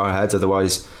think too far ahead.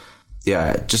 Otherwise.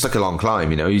 Yeah, just like a long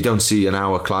climb, you don't see an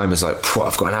hour climb as like,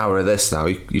 I've got an hour of this now.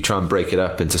 You try and break it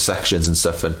up into sections and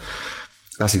stuff, and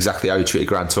that's exactly how you treat a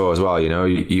Grand Tour as well.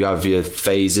 You have your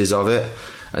phases of it,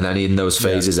 and then in those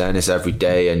phases, then it's every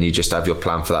day, and you just have your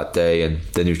plan for that day and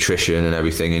the nutrition and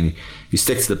everything, and you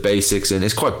stick to the basics. And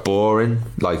it's quite boring,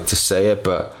 like to say it,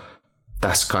 but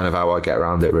that's kind of how I get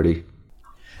around it, really.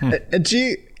 And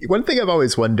one thing I've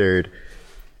always wondered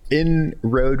in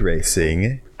road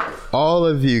racing. All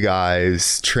of you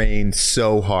guys train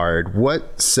so hard.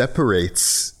 What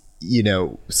separates,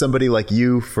 somebody like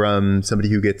you from somebody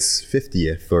who gets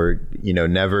 50th or,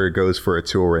 never goes for a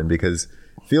tour win? Because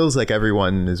it feels like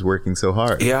everyone is working so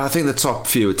hard. Yeah, I think the top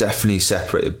few are definitely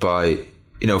separated by,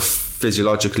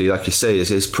 physiologically, like you say,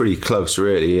 is pretty close,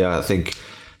 really. Yeah, I think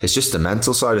it's just the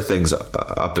mental side of things,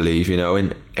 I believe,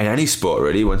 in any sport,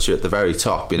 really. Once you're at the very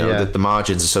top, the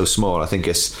margins are so small. I think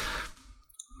it's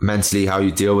mentally how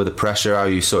you deal with the pressure, how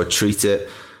you sort of treat it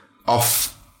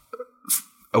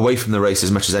away from the race as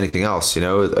much as anything else.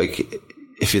 Like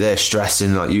if you're there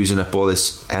stressing, like using up all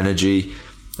this energy,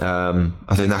 I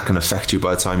think that can affect you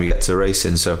by the time you get to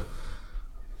racing. So,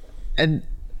 and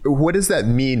what does that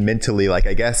mean mentally? Like,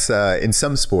 I guess in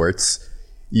some sports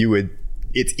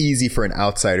it's easy for an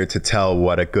outsider to tell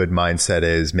what a good mindset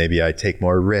is. Maybe I take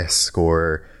more risk,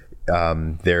 or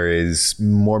there is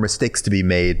more mistakes to be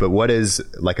made. But what is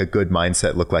like a good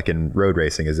mindset look like in road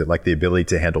racing? Is it like the ability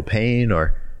to handle pain,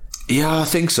 or? Yeah, I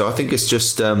think so. I think it's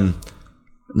just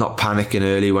not panicking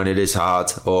early when it is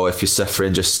hard, or if you're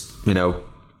suffering, just, you know,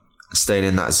 staying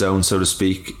in that zone, so to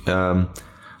speak. And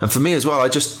for me as well, I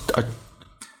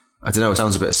don't know, it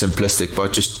sounds a bit simplistic, but I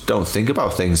just don't think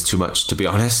about things too much, to be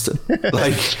honest.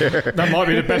 Like, sure. That might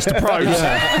be the best approach.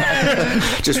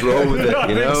 Just roll with it,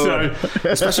 you know. So.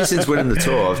 Especially since winning the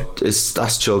tour,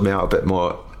 that's chilled me out a bit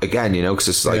more again, you know, because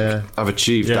it's like I've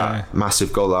achieved that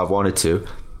massive goal that I've wanted to.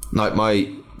 Like,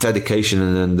 my dedication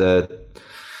and the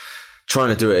trying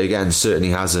to do it again certainly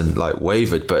hasn't like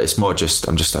wavered, but it's more just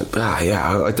I'm just like,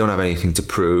 I don't have anything to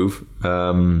prove.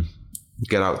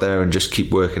 Get out there and just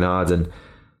keep working hard and,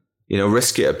 you know,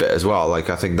 risk it a bit as well. Like,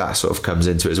 I think that sort of comes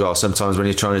into it as well. Sometimes when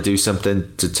you're trying to do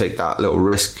something, to take that little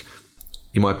risk,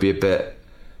 you might be a bit,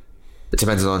 it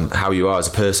depends on how you are as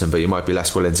a person, but you might be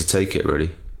less willing to take it, really.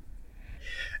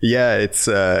 Yeah, it's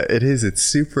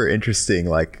super interesting.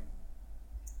 Like,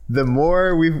 the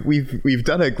more we've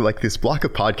done this block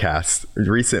of podcasts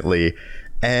recently,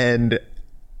 and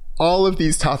all of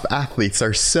these top athletes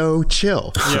are so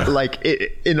chill, like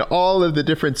in all of the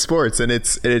different sports. And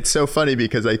it's so funny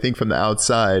because I think from the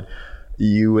outside,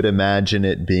 you would imagine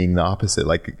it being the opposite.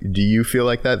 Like, do you feel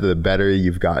like that? The better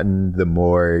you've gotten, the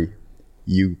more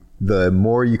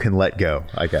you can let go,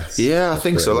 I guess. Yeah, I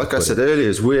think so. Like I said earlier,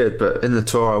 it's weird, but in the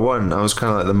tour I won, I was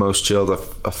kind of like the most chilled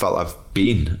I felt I've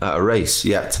been at a race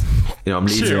yet. You know, I'm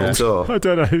leading the tour. I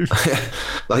don't know.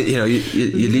 Like, you know,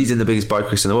 you're leading the biggest bike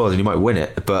race in the world and you might win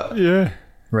it, but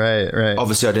right.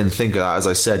 Obviously I didn't think of that. As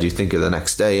I said, you think of the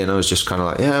next day, and I was just kind of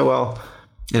like, yeah, well,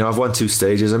 you know, I've won 2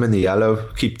 stages. I'm in the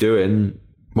yellow. Keep doing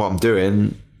what I'm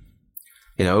doing.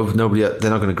 You know, they're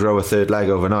not going to grow a third leg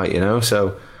overnight, you know,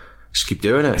 so just keep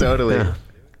doing it. Totally.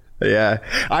 Yeah.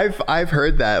 I've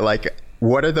heard that. Like,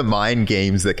 what are the mind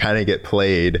games that kind of get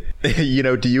played? You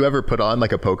know, do you ever put on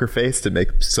like a poker face to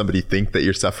make somebody think that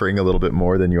you're suffering a little bit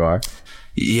more than you are?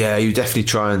 Yeah, you definitely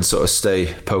try and sort of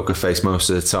stay poker face most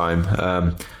of the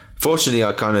time. Fortunately,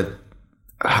 I kind of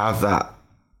have that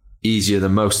easier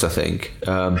than most, I think.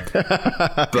 But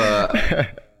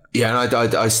yeah, and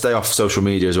I stay off social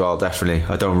media as well, definitely.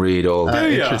 I don't read all.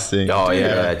 Interesting. Oh,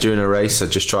 yeah. During a race, I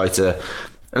just try to,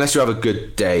 unless you have a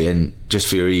good day and just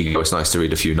for your ego, it's nice to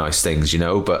read a few nice things, you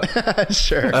know, but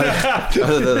sure.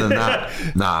 Other than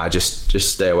that, nah, just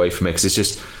stay away from it, because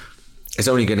it's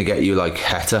only going to get you like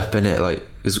het up, in it. Like,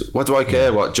 what do I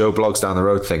care what Joe Blogs down the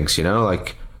road thinks, you know?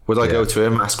 Like, would I go to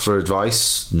him, ask for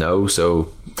advice? No.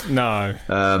 So no,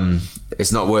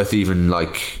 it's not worth even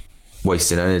like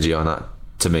wasting energy on that,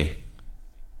 to me.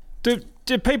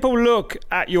 Do people look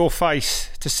at your face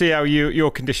to see how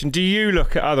your condition? Do you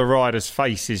look at other riders'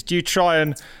 faces? Do you try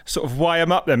and sort of weigh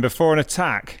them up then before an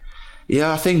attack?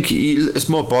 Yeah, I think it's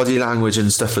more body language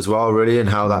and stuff as well, really, and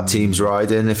how that team's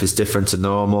riding, if it's different to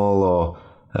normal, or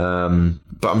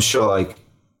but I'm sure like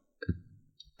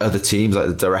other teams, like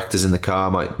the directors in the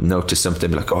car, might notice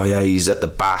something like, oh yeah, he's at the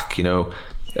back, you know,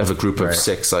 of a group of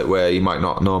 6, like where he might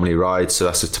not normally ride, so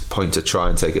that's a point to try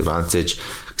and take advantage,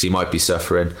 because he might be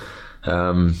suffering.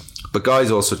 But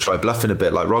guys also try bluffing a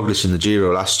bit, like Roglic in the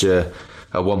Giro last year.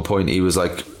 At one point he was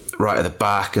like right at the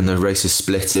back and the race is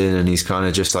splitting and he's kind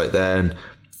of just like there, and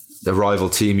the rival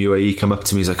team UAE come up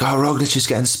to me, he's like, oh, Roglic is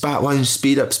getting spat, why don't you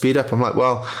speed up? I'm like,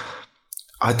 well,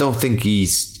 I don't think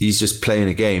he's just playing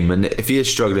a game, and if he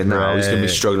is struggling now, he's going to be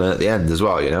struggling at the end as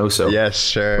well, you know, so yes,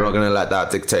 sure, we're not going to let that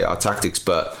dictate our tactics.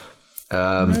 But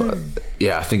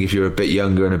yeah, I think if you're a bit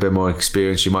younger and a bit more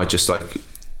experienced, you might just like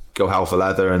go hell for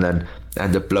leather and then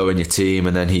end up blowing your team,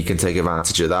 and then he can take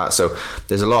advantage of that. So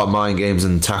there's a lot of mind games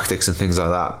and tactics and things like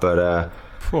that, but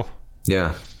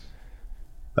yeah.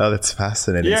 Oh, that's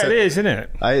fascinating. Yeah, it is, isn't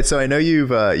it? So I know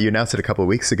you announced it a couple of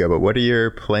weeks ago, but what are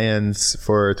your plans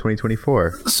for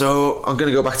 2024? So I'm going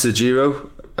to go back to the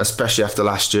Giro, especially after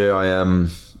last year.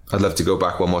 I'd love to go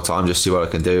back one more time, just see what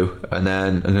I can do, and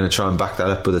then I'm going to try and back that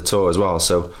up with a tour as well.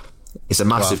 So it's a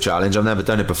massive challenge. I've never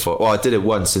done it before. Well, I did it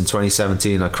once in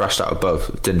 2017. I crashed out of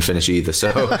both. Didn't finish either. So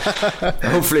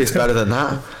hopefully it's better than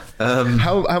that.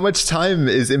 How much time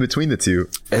is in between the two?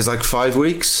 It's like 5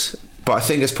 weeks. But I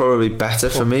think it's probably better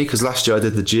for me, because last year I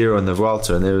did the Giro and the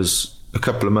Vuelta, and there was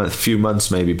a few months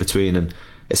maybe between, and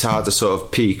it's hard to sort of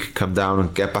peak, come down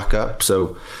and get back up.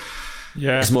 So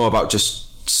it's more about just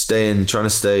trying to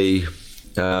stay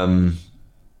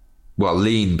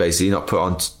lean, basically, not put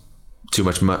on too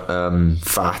much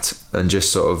fat, and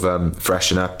just sort of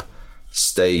freshen up,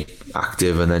 stay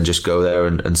active, and then just go there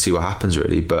and see what happens,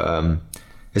 really. But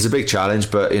it's a big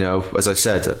challenge, but, you know, as I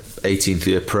said, 18th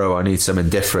year pro, I need something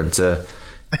different to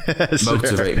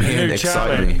motivate me and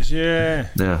excite me. Yeah.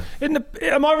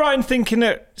 Am I right in thinking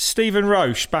that Stephen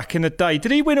Roche back in the day,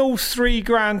 did he win all 3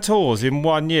 Grand Tours in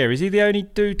 1 year? Is he the only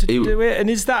dude to do it? And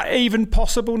is that even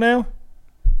possible now?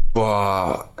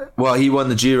 Well, he won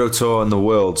the Giro Tour and the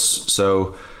Worlds,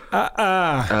 so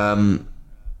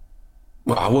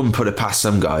well, I wouldn't put it past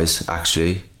some guys,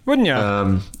 actually. Wouldn't you?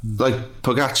 Like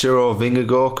Pogacar or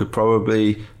Vingegaard could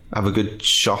probably have a good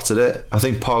shot at it. I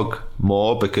think Pog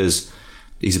more because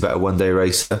he's a better one-day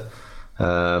racer.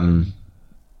 Because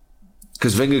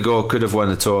Vingegaard could have won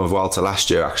the Tour of Vuelta last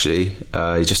year, actually.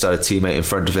 He just had a teammate in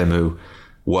front of him who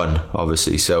won,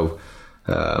 obviously. So,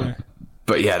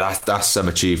 but yeah, that's some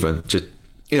achievement.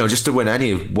 Just to win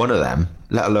any one of them,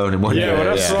 let alone in 1 year.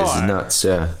 Well, that's right. Is nuts.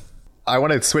 Yeah. I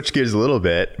want to switch gears a little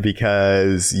bit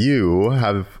because you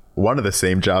have one of the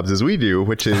same jobs as we do,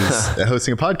 which is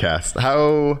hosting a podcast.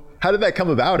 How did that come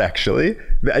about, actually?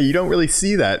 You don't really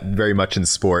see that very much in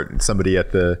sport. Somebody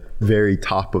at the very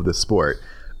top of the sport,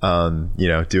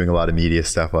 doing a lot of media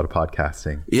stuff, a lot of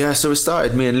podcasting. Yeah, so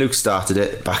me and Luke started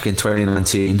it back in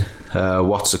 2019.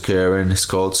 What's Occurring, it's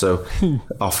called. So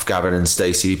off Gavin and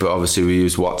Stacey, but obviously we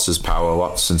use Watts as Power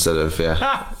Watts instead of,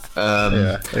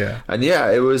 And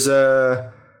yeah, it was,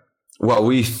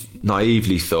 we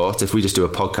naively thought if we just do a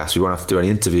podcast, we won't have to do any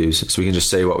interviews, so we can just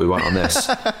say what we want on this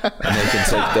and they can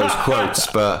take those quotes,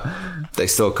 but they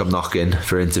still come knocking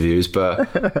for interviews.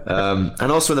 But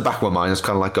and also in the back of my mind, it's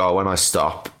kind of like, when I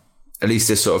stop, at least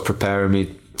it's sort of preparing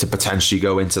me to potentially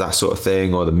go into that sort of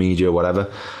thing or the media or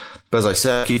whatever. But as I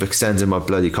said, I keep extending my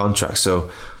bloody contract, so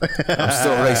I'm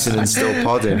still racing and still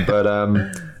podding, but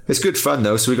it's good fun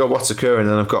though. So we got What's Occurring,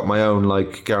 and I've got my own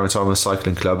Geraint Thomas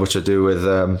Cycling Club, which I do with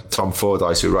Tom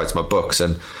Fordyce, who writes my books.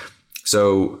 And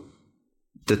so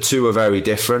the two are very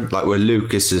different. Like with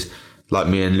Luke, this is like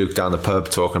me and Luke down the pub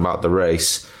talking about the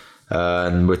race,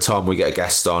 and with Tom we get a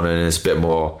guest on, and it's a bit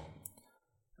more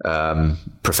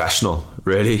professional,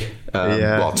 really.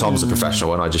 Well, Tom's a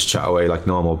professional, and I just chat away like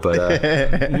normal. But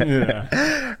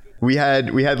we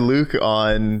had Luke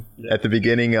on at the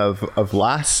beginning of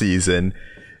last season.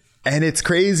 And it's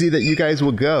crazy that you guys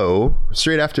will go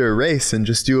straight after a race and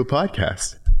just do a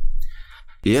podcast.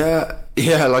 Yeah.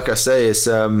 Like I say, it's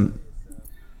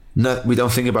we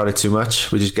don't think about it too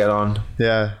much. We just get on,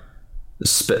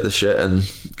 spit the shit and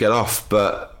get off.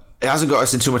 But it hasn't got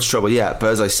us in too much trouble yet. But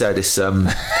as I said, it's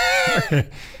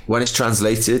when it's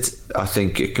translated, I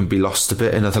think it can be lost a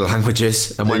bit in other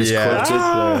languages, and when it's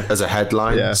quoted as a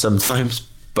headline sometimes.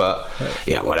 But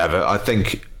whatever. I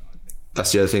think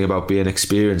that's the other thing about being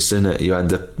experienced, isn't it? You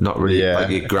end up not really like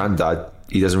your granddad.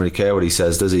 He doesn't really care what he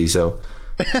says, does he? So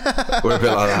we're a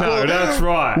bit like that. No, that's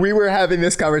right. We were having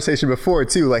this conversation before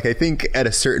too. Like, I think at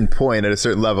a certain point, at a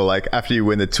certain level, like after you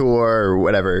win the tour or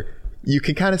whatever, you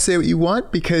can kind of say what you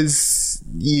want because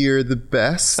you're the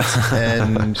best.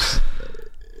 And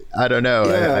I don't know.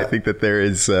 Yeah. I think that there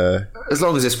is as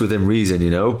long as it's within reason,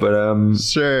 but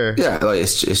sure. Yeah, like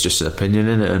it's just an opinion,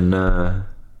 innit? And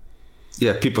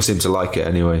people seem to like it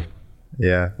anyway.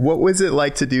 Yeah. What was it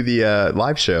like to do the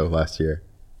live show last year?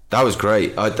 That was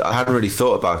great. I hadn't really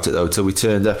thought about it though till we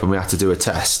turned up and we had to do a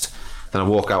test. Then I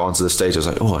walk out onto the stage. I was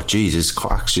like, oh, geez, there's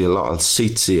actually a lot of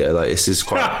seats here. Like, this is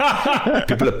quite.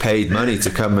 People have paid money to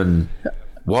come and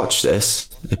watch this.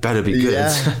 It better be good.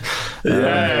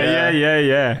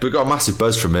 Yeah. But we got a massive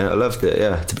buzz from it. I loved it.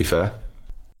 Yeah, to be fair.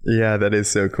 Yeah, that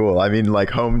is so cool. I mean, like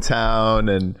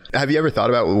hometown. And have you ever thought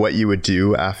about what you would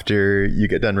do after you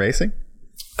get done racing?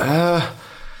 A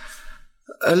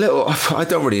little. I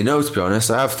don't really know, to be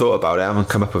honest. I have thought about it. I haven't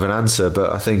come up with an answer,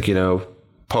 but I think,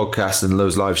 podcasts and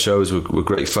those live shows were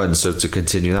great fun. So to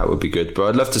continue that would be good. But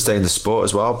I'd love to stay in the sport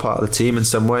as well, part of the team in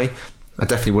some way. I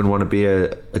definitely wouldn't want to be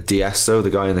a DS though, the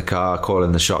guy in the car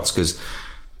calling the shots, because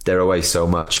they're away so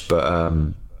much. But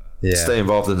stay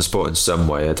involved in the sport in some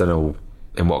way. I don't know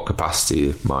in what capacity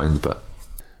of mind, but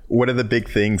what are the big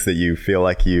things that you feel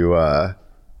like you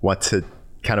want to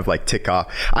kind of like tick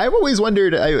off? I've always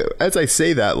wondered, as I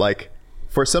say that, like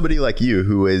for somebody like you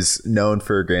who is known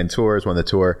for Grand Tours, won the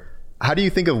Tour, how do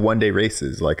you think of one-day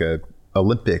races like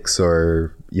Olympics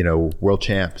or world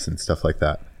champs and stuff like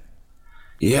that?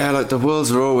 Yeah, like the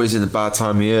Worlds are always in a bad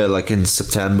time of year, like in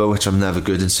September, which I'm never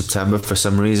good in September for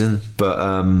some reason. But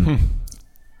I've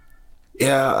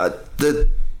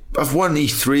won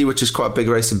E3, which is quite a big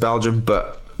race in Belgium,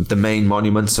 but the main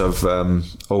monuments I've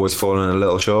always fallen a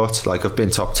little short. Like I've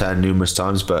been top 10 numerous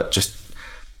times, but just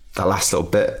that last little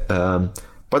bit. But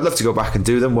I'd love to go back and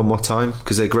do them one more time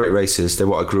because they're great races. They're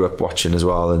what I grew up watching as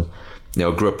well, and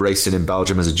grew up racing in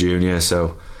Belgium as a junior.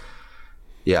 So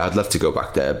yeah, I'd love to go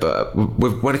back there. But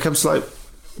when it comes to like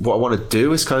what I want to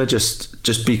do is kind of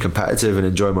just be competitive and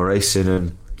enjoy my racing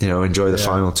and, you know, enjoy the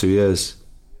final 2 years.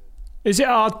 Is it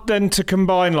hard then to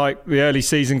combine like the early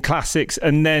season classics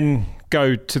and then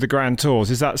go to the Grand Tours?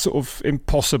 Is that sort of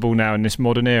impossible now in this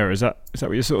modern era? Is that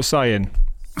what you're sort of saying?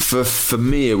 For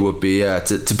me, it would be,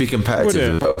 to be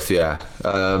competitive in both, yeah.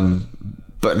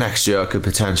 But next year I could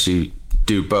potentially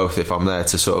do both if I'm there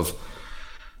to sort of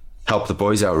help the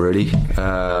boys out, really.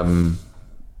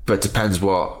 But it depends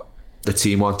what the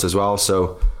team want as well.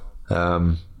 So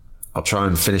I'll try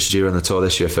and finish Giro on the Tour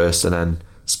this year first, and then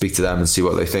speak to them and see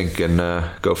what they think, and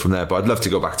go from there. But I'd love to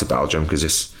go back to Belgium because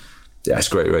it's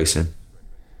great racing.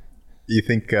 You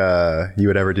think you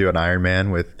would ever do an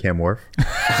Ironman with Cam Wharf?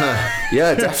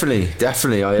 Yeah, definitely.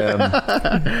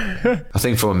 I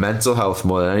think for mental health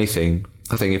more than anything,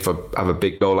 I think if I have a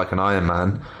big goal like an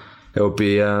Ironman, it would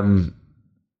be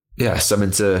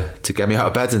something to get me out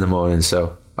of bed in the morning.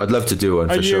 So I'd love to do one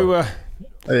for sure.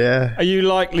 Are you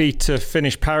likely to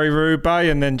finish Paris-Roubaix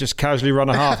and then just casually run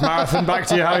a half marathon back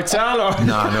to your hotel? Or?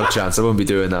 No chance. I won't be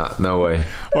doing that. No way.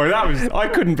 I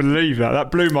couldn't believe that.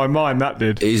 That blew my mind. That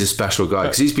did. He's a special guy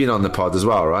because he's been on the pod as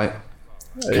well, right?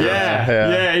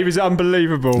 Yeah. He was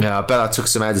unbelievable. Yeah, I bet I took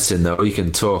some editing though. He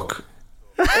can talk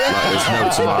like there's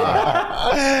no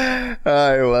tomorrow.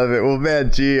 I love it. Well,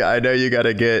 man, I know you got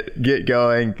to get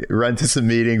going, run to some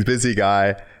meetings. Busy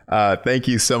guy. Thank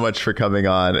you so much for coming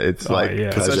on. It's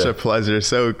such a pleasure.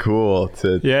 So cool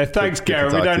to. Yeah, thanks,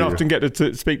 Geraint. We don't often get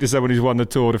to speak to someone who's won the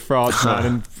Tour de France, man.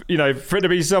 And you know, for it to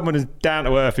be someone as down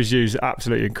to earth as you is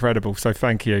absolutely incredible. So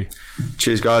thank you.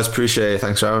 Cheers, guys. Appreciate it.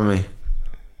 Thanks for having me.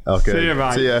 Okay. See you,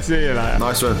 mate. See you later.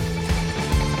 Nice one.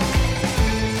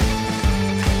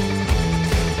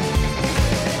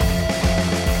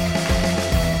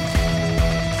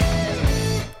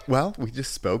 Well, we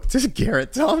just spoke to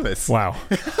Geraint Thomas. Wow.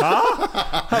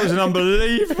 That was an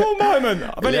unbelievable moment.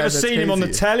 I've only ever seen him on the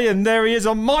telly, and there he is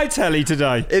on my telly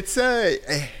today. It's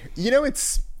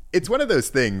it's one of those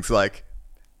things, like,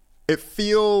 it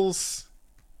feels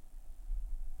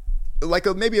like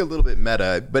maybe a little bit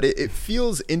meta, but it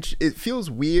feels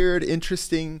weird,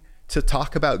 interesting to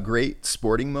talk about great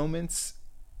sporting moments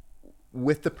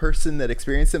with the person that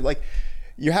experienced them. Like,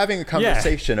 you're having a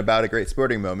conversation about a great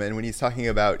sporting moment, and when he's talking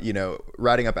about, you know,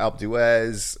 riding up Alpe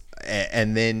d'Huez,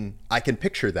 and then I can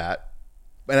picture that,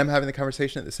 and I'm having the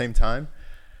conversation at the same time.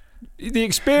 The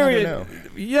experience,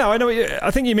 I know. I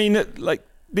think you mean that, like,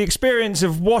 the experience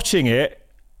of watching it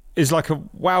is like a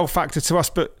wow factor to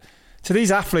us, but to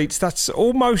these athletes, that's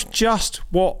almost just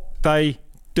what they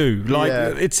do. Like,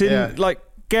 it's in like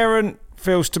Geraint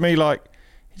feels to me like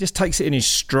he just takes it in his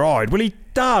stride. Well, he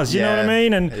does, you know what I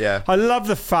mean? And I love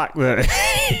the fact that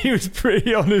he was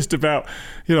pretty honest about,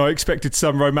 you know, I expected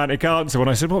some romantic answer when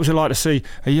I said, what was it like to see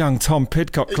a young Tom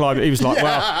Pidcock climb it? He was like,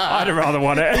 well, I'd have rather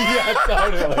won it.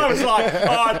 Totally. I was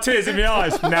like, tears in my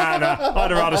eyes. Nah, I'd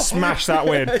have rather smash that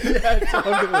win.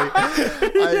 Totally.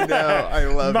 I know, I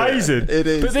love Amazing. It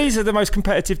is. But these are the most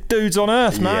competitive dudes on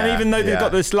earth, man. Even though they've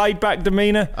got this laid-back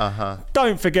demeanour.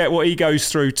 Don't forget what he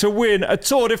goes through to win a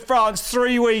Tour de France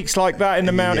 3 weeks like that in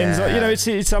the mountains. You know,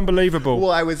 it's unbelievable.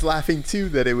 Well, I was laughing too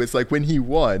that it was like when he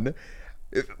won,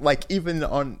 like, even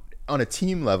on a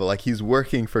team level, like, he's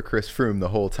working for Chris Froome the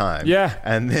whole time. Yeah.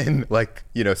 And then, like,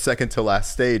 you know, second to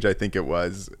last stage, I think it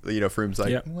was, you know, Froome's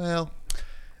like, well,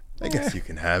 I guess you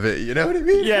can have it. You know what I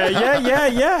mean?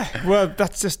 Yeah. Well,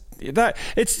 that's just that.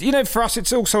 It's, you know, for us,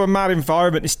 it's also a mad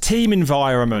environment. It's team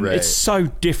environment. Right. It's so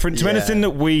different to anything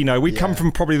that we know. We come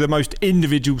from probably the most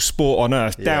individual sport on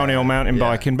earth, downhill mountain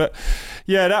biking. But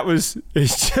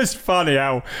it's just funny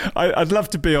how I'd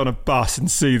love to be on a bus and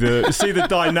see the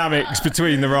dynamics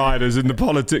between the riders and the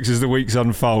politics as the weeks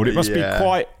unfold. It must be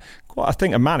quite, I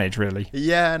think, a manage, really.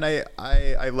 Yeah, and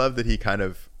I love that he kind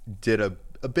of did a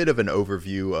bit of an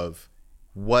overview of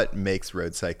what makes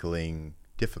road cycling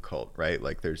difficult, right?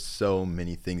 Like, there's so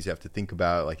many things you have to think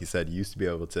about. Like you said, you used to be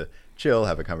able to chill,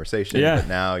 have a conversation, but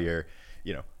now you're,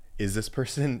 you know, is this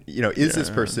person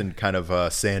kind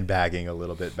of sandbagging a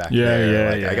little bit back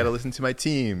there? I got to listen to my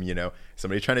team, you know,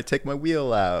 somebody trying to take my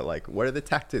wheel out. Like, what are the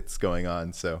tactics going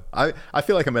on? So I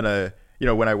feel like I'm going to, you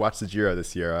know, when I watch the Giro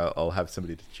this year, I'll have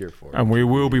somebody to cheer for. And we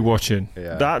will be watching.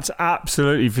 Yeah. That's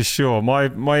absolutely for sure.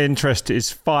 My interest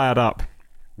is fired up.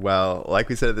 Well, like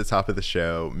we said at the top of the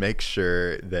show, make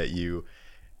sure that you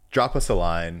drop us a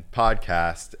line,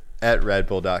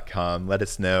 podcast@redbull.com. Let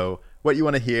us know what you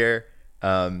want to hear.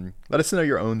 Let us know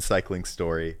your own cycling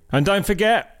story. And don't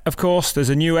forget, of course, there's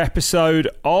a new episode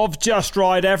of Just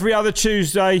Ride every other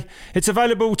Tuesday. It's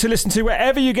available to listen to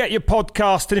wherever you get your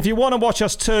podcast. And if you want to watch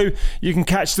us too, you can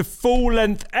catch the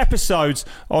full-length episodes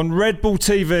on Red Bull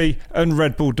TV and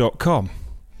redbull.com.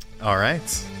 All right.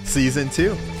 Season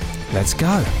 2. Let's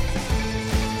go.